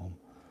 boom, boom, boom.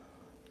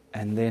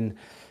 And then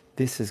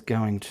this is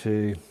going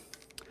to,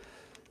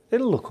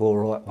 it'll look all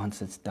right once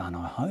it's done,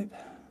 I hope.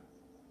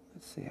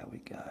 Let's see how we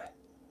go.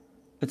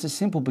 It's a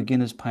simple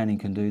beginner's painting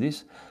can do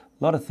this.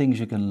 A lot of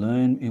things you can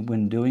learn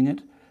when doing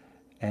it,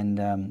 and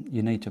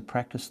you need to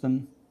practice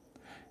them.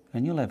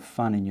 And you'll have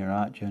fun in your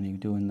art journey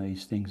doing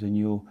these things, and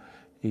you'll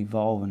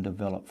evolve and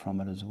develop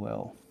from it as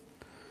well.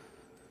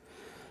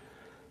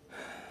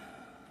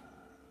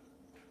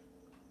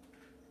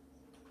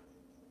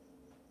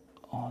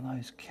 Oh,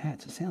 those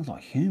cats, it sounds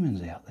like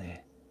humans out there.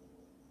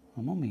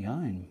 I'm on my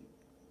own.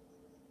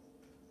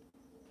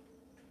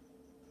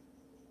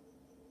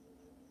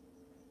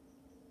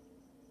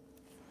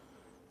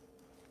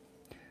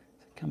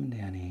 So coming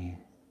down here.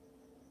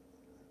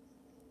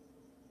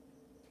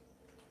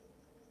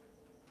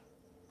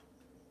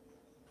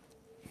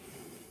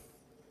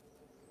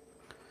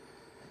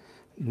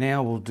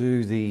 Now we'll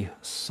do the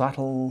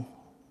subtle,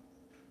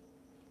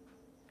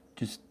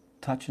 just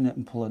touching it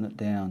and pulling it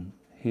down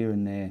here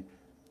and there.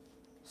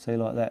 See,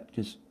 like that,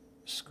 just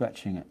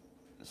scratching it.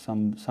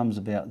 Some's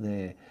about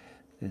there.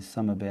 There's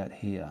some about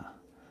here.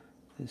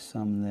 There's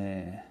some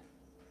there.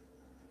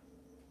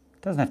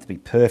 It doesn't have to be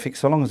perfect,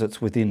 so long as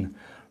it's within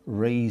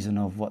reason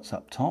of what's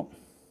up top.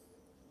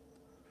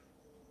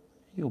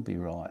 You'll be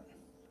right.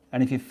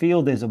 And if you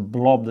feel there's a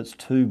blob that's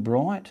too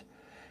bright,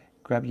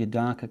 grab your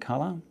darker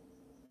colour.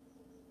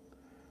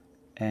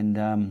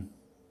 And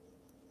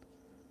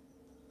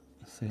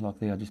see, like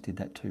there, I just did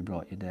that too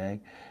bright, you dag.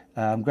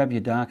 Grab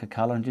your darker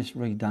colour and just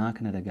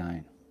re-darken it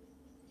again.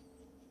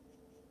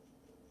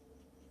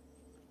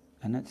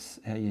 And that's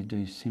how you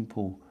do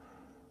simple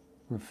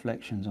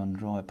reflections on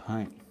dry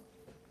paint.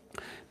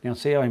 Now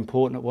see how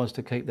important it was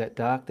to keep that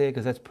dark there,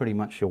 because that's pretty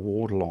much your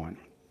waterline.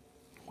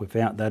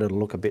 Without that, it'll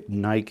look a bit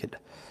naked.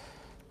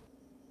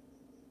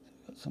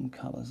 So got some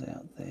colours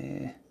out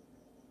there.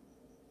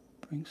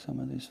 Bring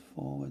some of this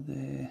forward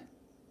there.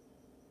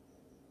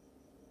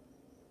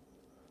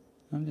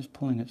 I'm just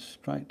pulling it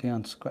straight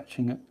down,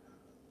 scratching it.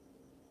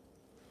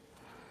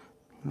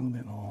 A little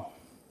bit more.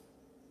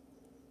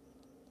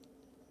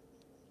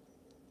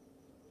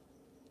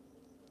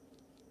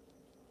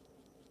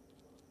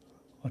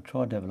 I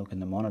tried to have a look in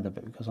the monitor,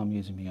 but because I'm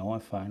using my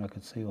iPhone, I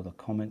could see all the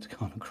comments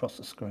going across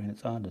the screen.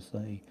 It's hard to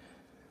see.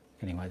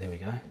 Anyway, there we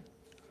go.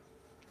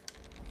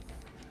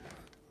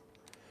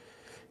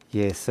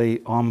 Yeah,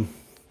 see, I'll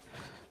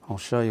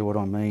show you what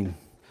I mean.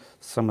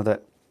 Some of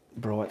that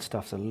bright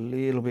stuff's a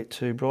little bit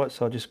too bright,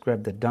 so I just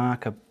grab the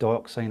darker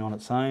dioxazine on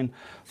its own.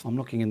 I'm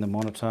looking in the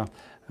monitor,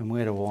 and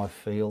where do I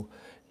feel?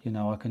 You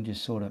know, I can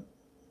just sort of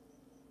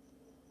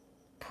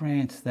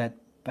prance that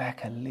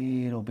back a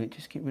little bit,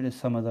 just get rid of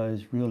some of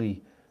those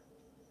really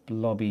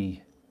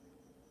blobby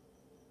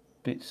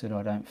bits that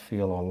I don't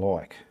feel I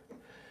like.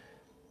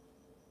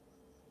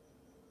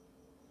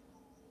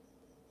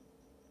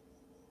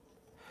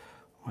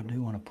 I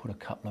do want to put a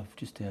couple of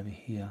just over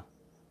here.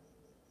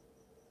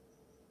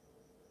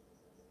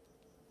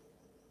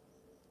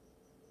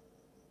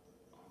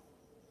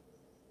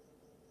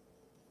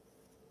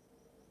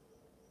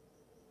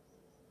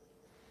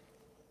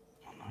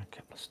 A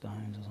couple of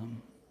stones or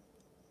something.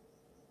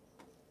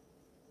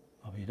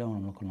 Oh, but you don't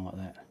want them looking like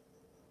that.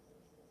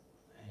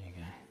 There you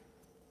go.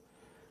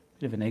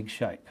 Bit of an egg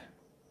shape.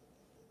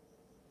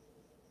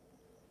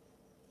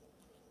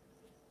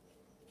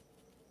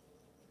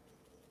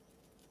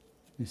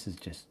 This is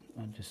just,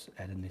 I'm just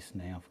adding this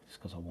now just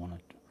because I want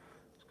it.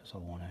 Just because I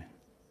want to.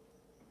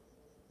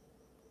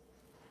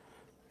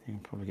 You can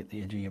probably get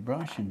the edge of your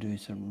brush and do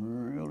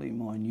some really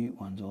minute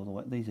ones all the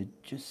way. These are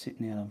just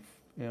sitting out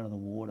of the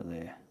water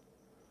there.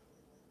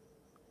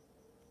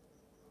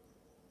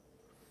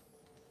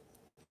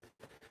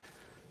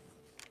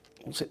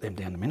 We'll set them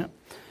down in a minute.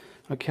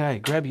 Okay,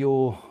 grab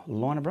your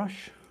liner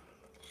brush.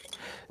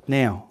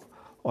 Now,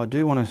 I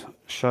do want to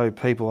show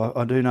people,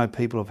 I do know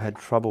people have had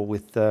trouble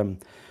with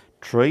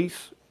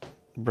trees,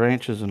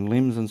 branches and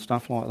limbs and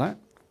stuff like that.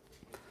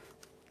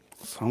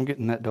 So I'm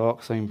getting that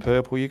dioxazine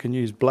purple. You can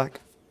use black,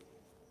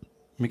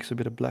 mix a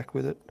bit of black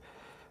with it.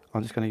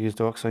 I'm just going to use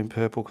dioxazine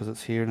purple because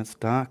it's here and it's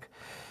dark.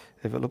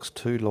 If it looks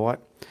too light,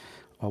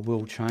 I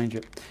will change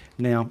it.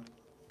 Now,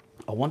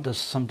 I want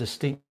some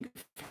distinct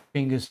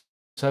fingers.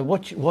 So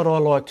what I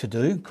like to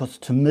do, because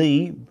to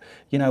me,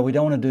 you know, we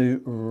don't want to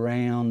do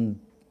round,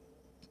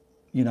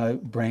 you know,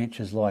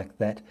 branches like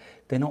that.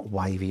 They're not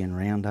wavy and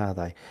round, are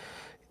they?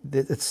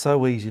 It's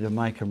so easy to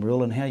make them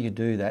real, and how you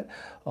do that,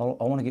 I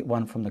want to get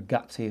one from the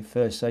guts here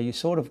first. So you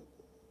sort of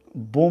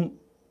boom,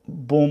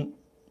 boom,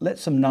 let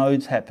some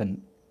nodes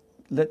happen,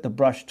 let the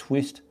brush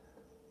twist,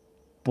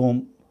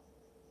 boom,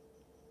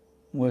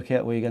 work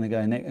out where you're going to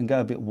go next and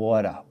go a bit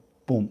wider,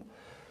 boom.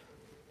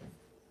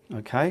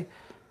 Okay,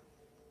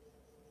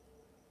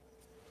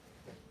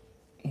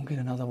 we'll get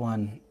another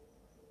one.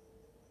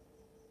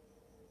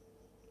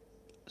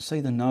 See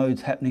the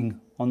nodes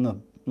happening on the,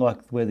 like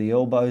where the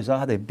elbows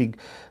are, they're big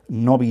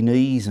knobby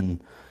knees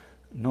and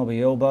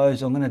knobby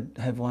elbows. I'm going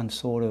to have one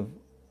sort of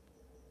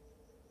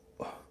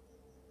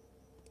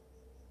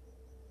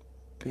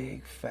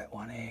big fat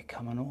one here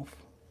coming off.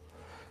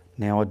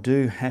 Now I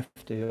do have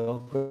to, I'll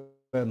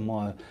grab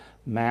my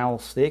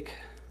mallet stick.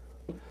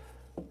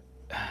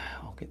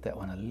 I'll get that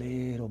one a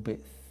little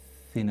bit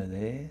thinner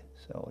there.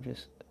 So I'll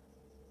just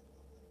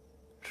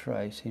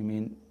trace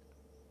him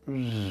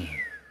in.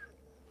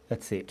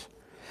 That's it.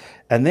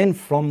 And then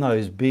from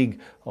those big,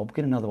 I'll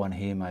get another one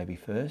here maybe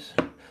first.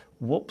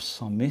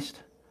 Whoops, I missed.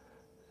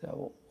 So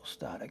we'll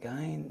start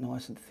again,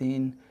 nice and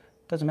thin.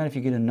 Doesn't matter if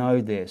you get a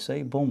node there,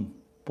 see, boom,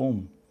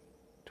 boom.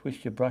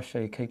 Twist your brush so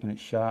you're keeping it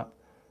sharp.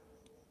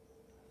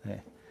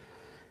 There.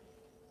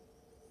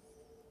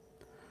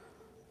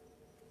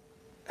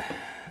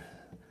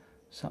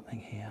 Something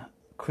here.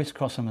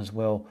 Crisscross them as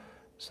well,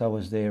 so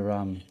as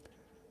they're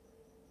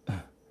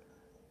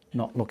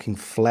not looking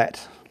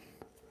flat.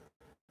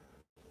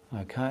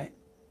 Okay.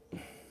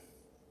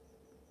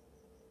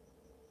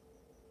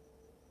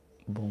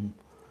 Boom.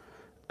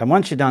 And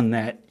once you've done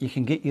that, you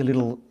can get your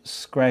little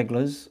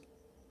scragglers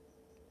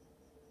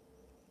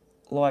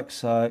like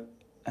so,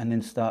 and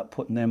then start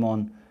putting them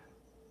on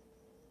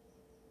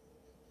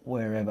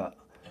wherever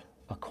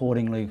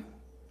accordingly.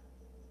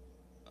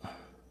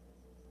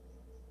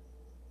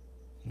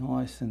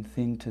 Nice and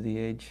thin to the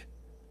edge.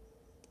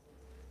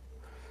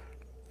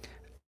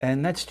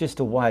 And that's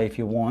just a way, if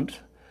you want,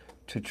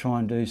 to try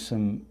and do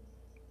some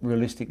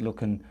realistic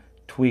looking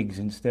twigs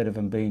instead of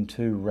them being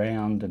too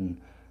round and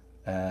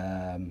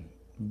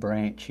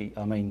branchy.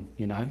 I mean,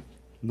 you know,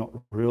 not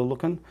real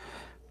looking.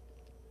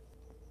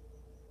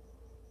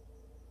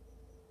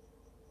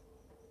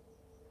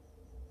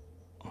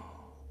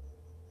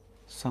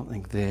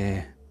 Something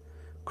there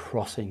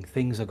crossing,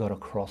 things have got to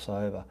cross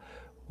over.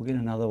 We'll get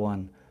another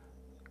one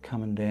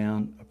coming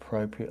down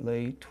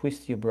appropriately.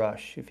 Twist your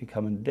brush. If you're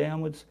coming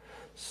downwards,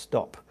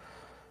 stop.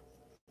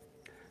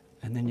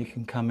 And then you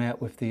can come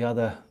out with the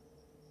other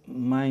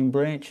main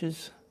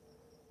branches.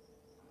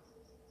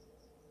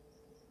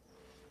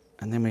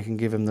 And then we can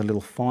give them the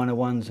little finer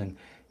ones and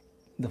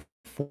the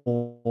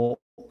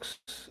forks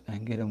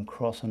and get them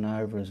crossing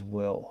over as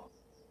well.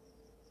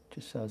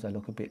 Just so as they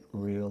look a bit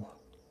real.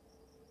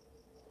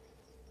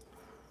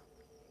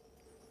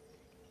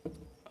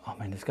 I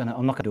mean, I'm not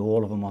going to do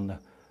all of them on the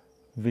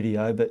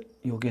video, but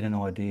you'll get an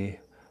idea.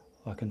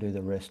 I can do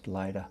the rest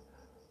later.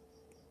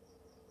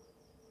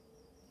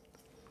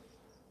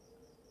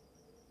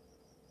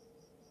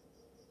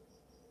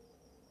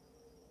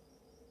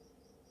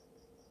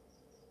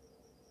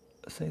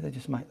 See, they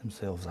just make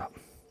themselves up.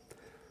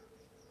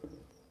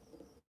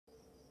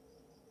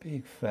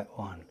 Big fat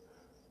one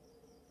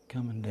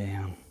coming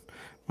down.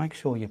 Make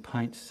sure your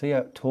paint, see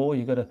how tall,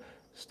 you've got to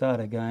start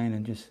again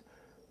and just,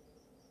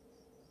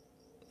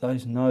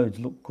 those nodes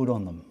look good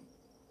on them.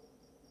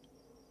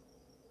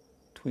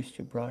 Twist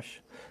your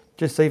brush.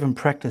 Just even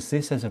practice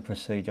this as a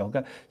procedure. I'll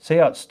go, see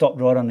how it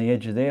stopped right on the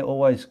edge of there?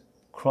 Always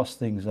cross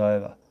things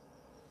over.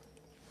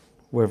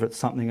 Whether it's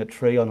something, a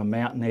tree on a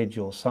mountain edge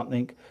or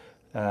something,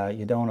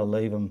 you don't want to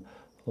leave them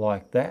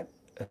like that.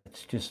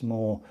 It's just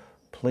more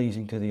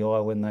pleasing to the eye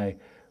when they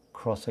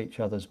cross each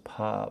other's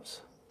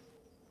paths.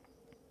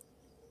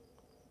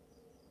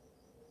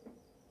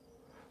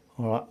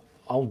 All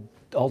right,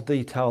 I'll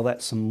detail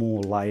that some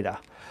more later.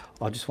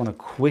 I just want to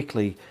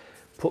quickly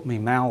put my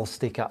mallet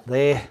stick up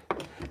there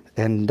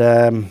and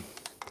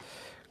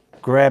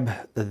grab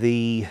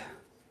the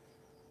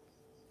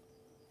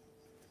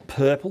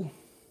purple.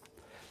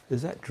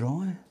 Is that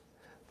dry?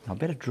 I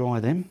better dry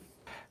them.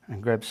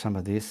 And grab some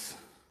of this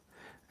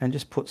and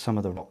just put some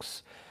of the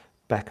rocks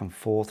back and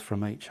forth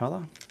from each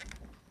other.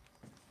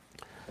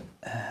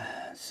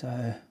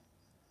 So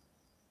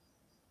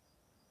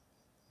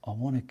I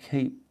want to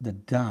keep the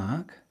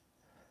dark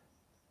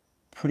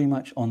pretty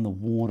much on the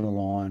water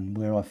line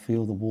where I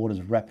feel the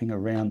water's wrapping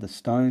around the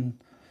stone.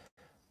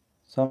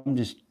 So I'm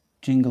just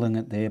jingling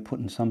it there,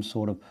 putting some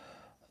sort of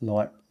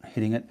light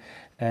hitting it,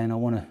 and I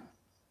want to,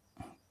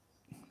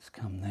 let's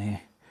come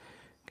there.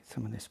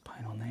 Some of this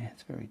paint on there,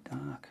 it's very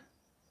dark.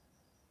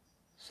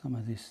 Some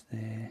of this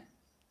there.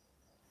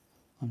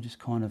 I'm just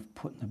kind of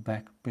putting the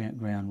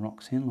background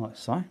rocks in like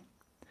so.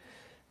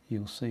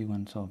 You'll see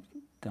once I've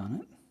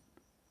done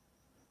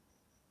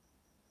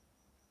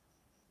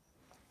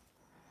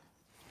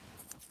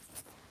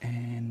it.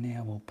 And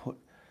now we'll put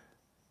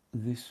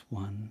this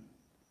one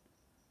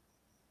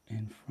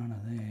in front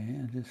of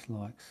there, just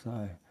like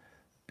so.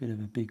 Bit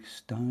of a big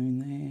stone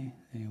there,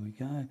 there we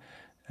go.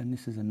 And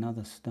this is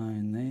another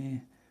stone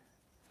there.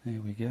 There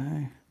we go.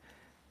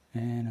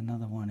 And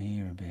another one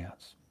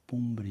hereabouts.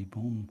 Boom-bitty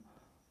boom.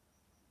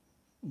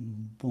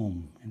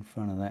 Boom, in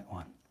front of that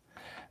one.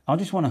 I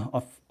just want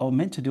to, I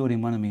meant to do it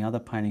in one of my other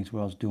paintings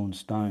where I was doing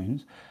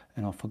stones,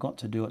 and I forgot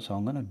to do it, so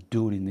I'm going to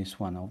do it in this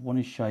one. I want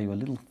to show you a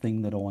little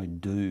thing that I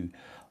do.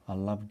 I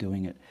love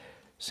doing it.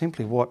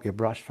 Simply wipe your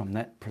brush from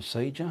that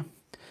procedure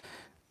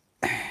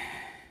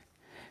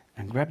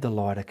and grab the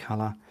lighter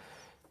colour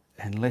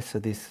and less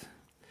of this,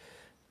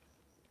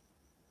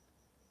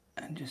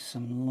 and just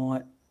some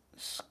light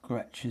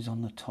scratches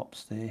on the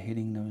tops there,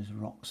 hitting those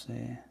rocks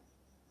there.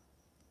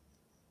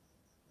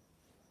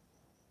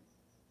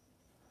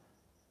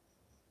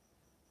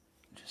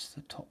 Just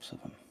the tops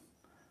of them,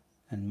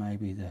 and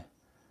maybe the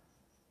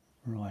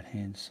right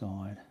hand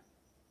side.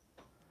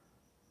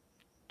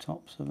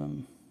 Tops of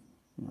them,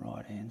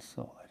 right hand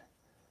side.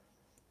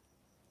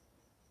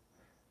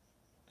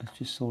 It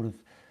just sort of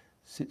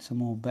sits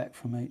them all back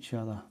from each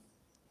other.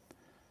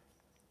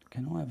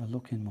 Can I have a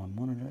look in my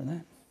monitor at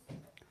that?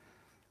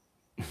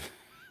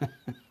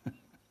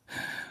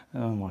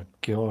 Oh my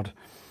God.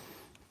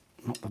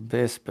 Not the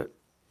best, but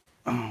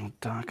I'll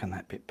darken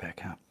that bit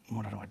back up.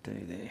 What did I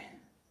do there?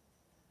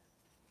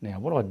 Now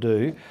what I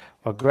do,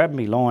 I grab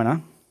my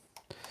liner.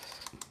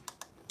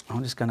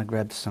 I'm just going to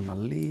grab a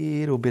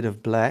little bit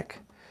of black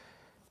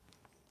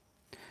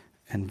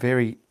and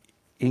very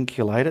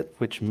inculate it,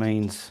 which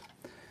means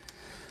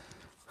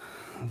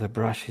the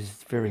brush is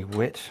very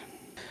wet.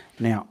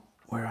 Now,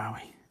 where are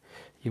we?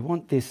 You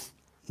want this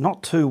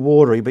not too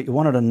watery, but you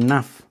want it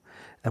enough.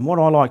 And what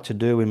I like to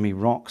do in my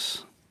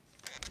rocks,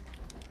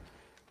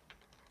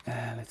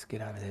 let's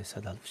get over there so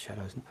the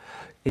shadows,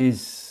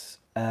 is,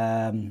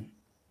 let's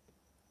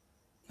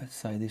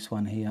say this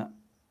one here,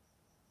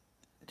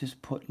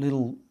 just put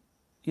little,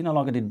 you know,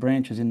 like I did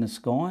branches in the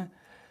sky.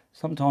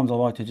 Sometimes I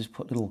like to just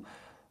put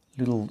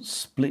little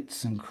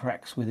splits and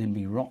cracks within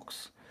my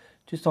rocks,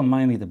 just on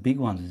mainly the big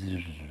ones.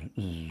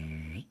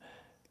 Coming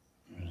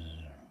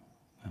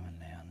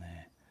down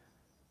there.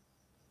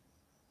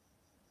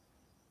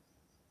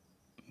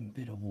 A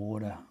bit of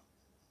water,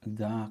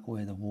 dark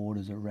where the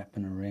waters are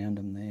wrapping around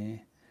them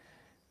there.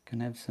 Can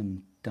have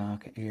some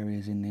darker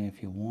areas in there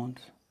if you want.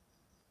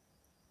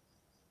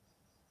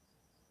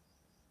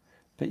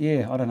 But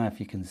yeah, I don't know if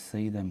you can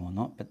see them or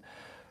not, but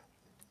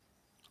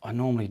I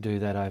normally do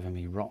that over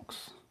my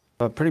rocks.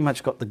 I've pretty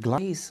much got the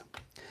glaze,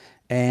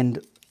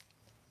 and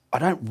I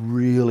don't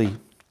really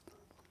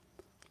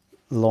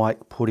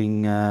like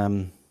putting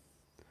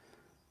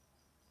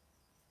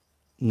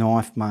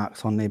knife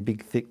marks on there,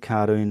 big thick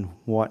cartoon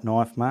white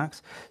knife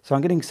marks. So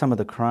I'm getting some of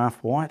the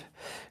craft white.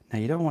 Now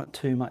you don't want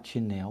too much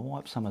in there. I'll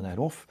wipe some of that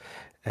off.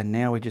 And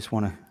now we just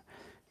want to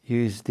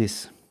use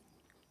this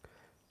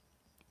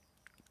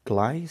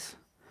glaze.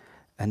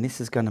 And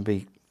this is going to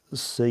be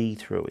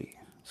see-throughy.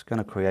 It's going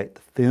to create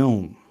the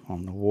film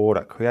on the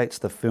water, creates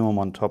the film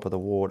on top of the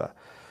water.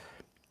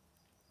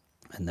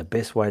 And the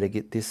best way to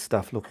get this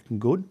stuff looking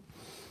good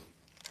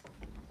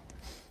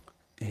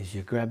is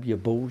you grab your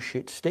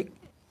bullshit stick.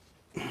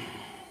 Right,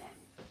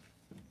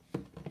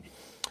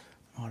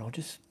 I'll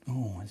just,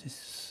 oh, is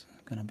this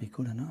going to be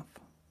good enough?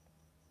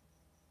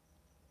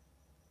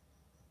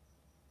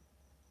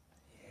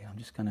 Yeah, I'm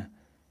just going to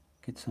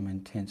get some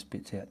intense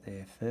bits out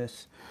there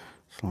first.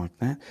 Just like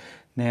that.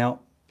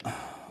 Now,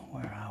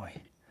 where are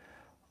we?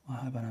 I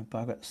hope I don't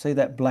bug it. See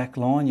that black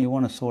line? You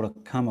want to sort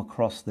of come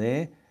across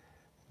there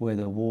where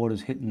the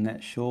water's hitting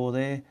that shore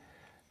there.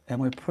 And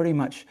we're pretty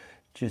much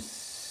just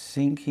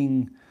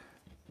sinking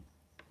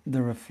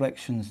the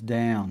reflections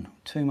down.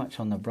 Too much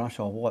on the brush,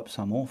 I'll wipe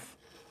some off.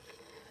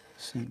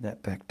 Sink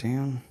that back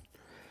down.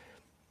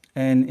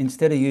 And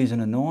instead of using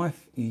a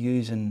knife, you're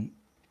using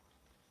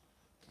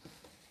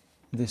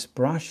this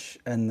brush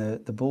and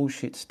the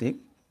bullshit stick.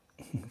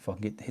 If I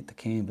can get to hit the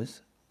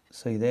canvas.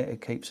 See there,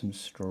 it keeps them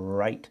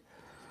straight.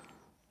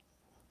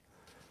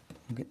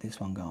 I'll get this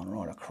one going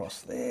right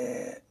across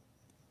there.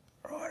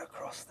 Right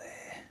across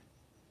there.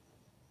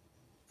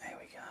 There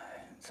we go.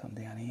 Some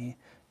down here.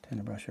 Turn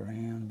the brush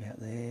around about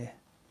there.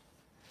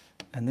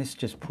 And this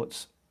just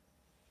puts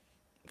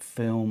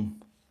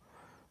film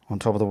on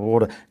top of the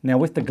water. Now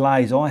with the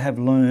glaze, I have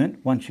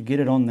learned, once you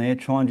get it on there,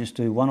 try and just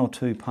do 1 or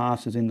 2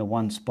 passes in the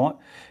one spot.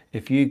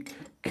 If you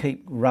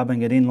keep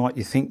rubbing it in like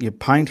you think you're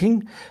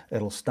painting,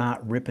 it'll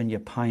start ripping your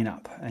paint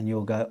up and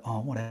you'll go, oh,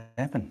 what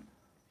happened?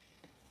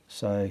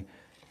 So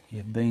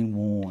you've been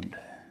warned.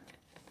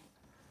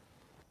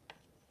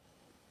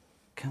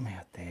 Come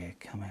out there,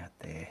 come out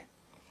there.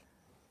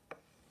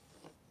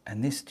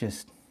 And this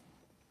just,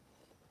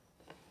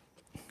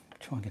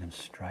 try and get them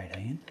straight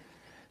in.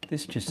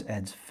 This just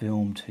adds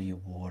film to your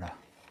water.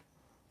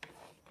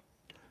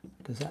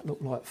 Does that look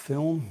like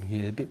film?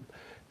 Yeah, a bit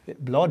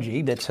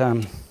blodgy, but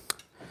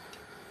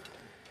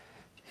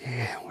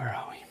yeah, where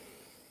are we?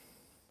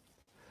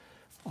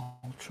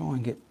 I'll try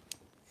and get,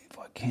 if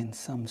I can,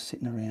 some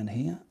sitting around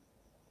here,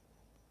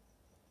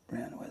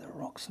 around where the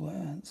rocks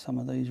were, some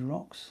of these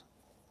rocks.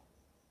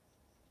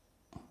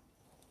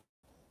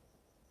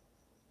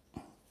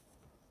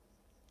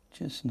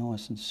 Just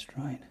nice and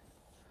straight.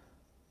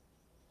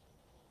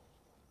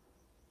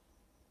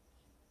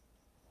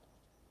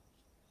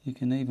 You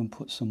can even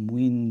put some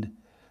wind,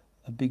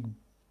 a big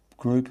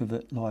group of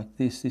it like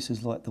this. This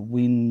is like the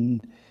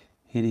wind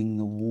hitting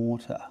the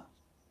water.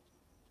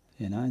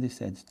 You know,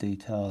 this adds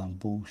detail and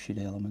bullshit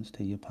elements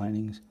to your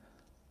paintings.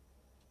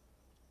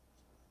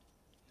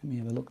 Let me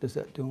have a look. Does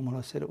that do what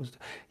I said it was?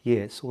 Yeah,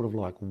 it's sort of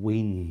like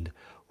wind.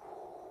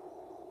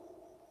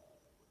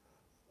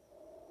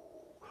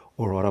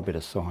 All right, I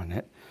better sign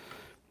that.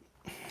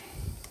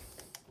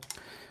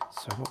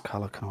 So what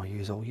colour can I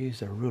use? I'll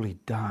use a really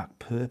dark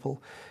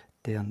purple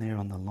down there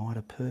on the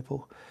lighter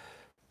purple.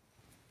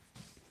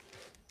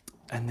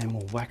 And then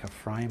we'll whack a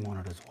frame on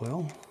it as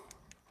well.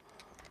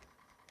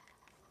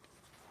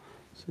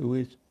 So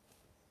where's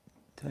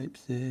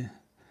tapes there?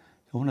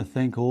 I want to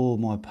thank all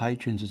my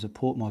patrons who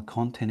support my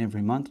content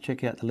every month.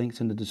 Check out the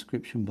links in the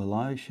description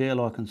below. Share,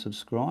 like and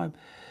subscribe.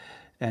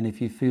 And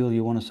if you feel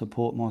you want to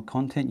support my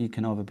content, you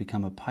can either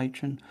become a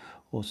patron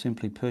or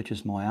simply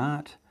purchase my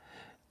art,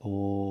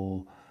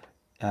 or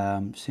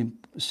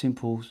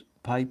simple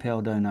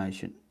PayPal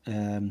donation.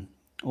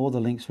 All the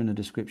links are in the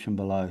description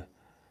below.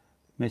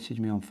 Message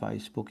me on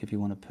Facebook if you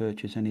want to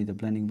purchase any of the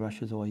blending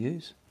brushes I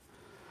use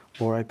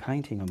or a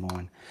painting of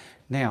mine.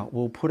 Now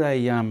we'll put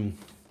a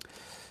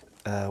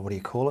what do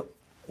you call it?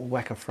 We'll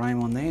whack a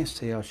frame on there,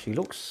 see how she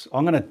looks.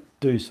 I'm going to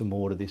do some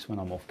more to this when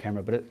I'm off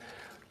camera, but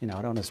you know, I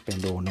don't want to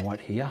spend all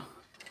night here.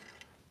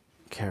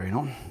 Carrying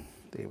on.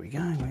 There we go.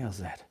 How's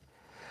that?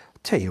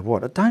 Tell you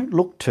what, it don't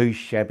look too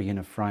shabby in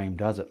a frame,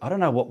 does it? I don't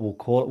know what we'll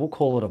call it. We'll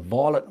call it a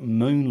violet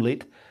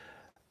moonlit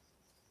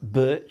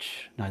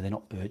birch. No, they're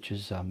not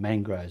birches,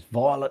 mangroves.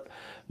 Violet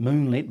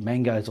moonlit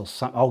mangoes or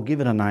something. I'll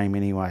give it a name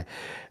anyway.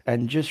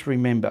 And just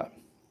remember,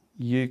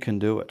 you can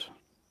do it.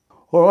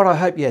 All right, I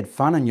hope you had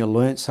fun and you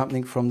learnt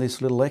something from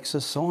this little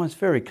exercise.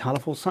 Very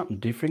colourful, something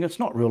different. It's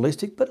not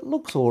realistic, but it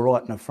looks all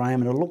right in a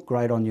frame and it'll look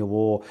great on your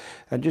wall.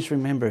 And just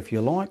remember, if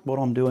you like what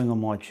I'm doing on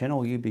my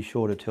channel, you be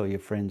sure to tell your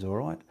friends, all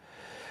right?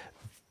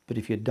 But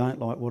if you don't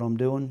like what I'm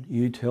doing,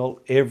 you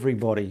tell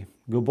everybody.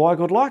 Goodbye,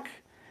 good luck,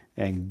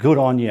 and good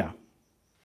on you.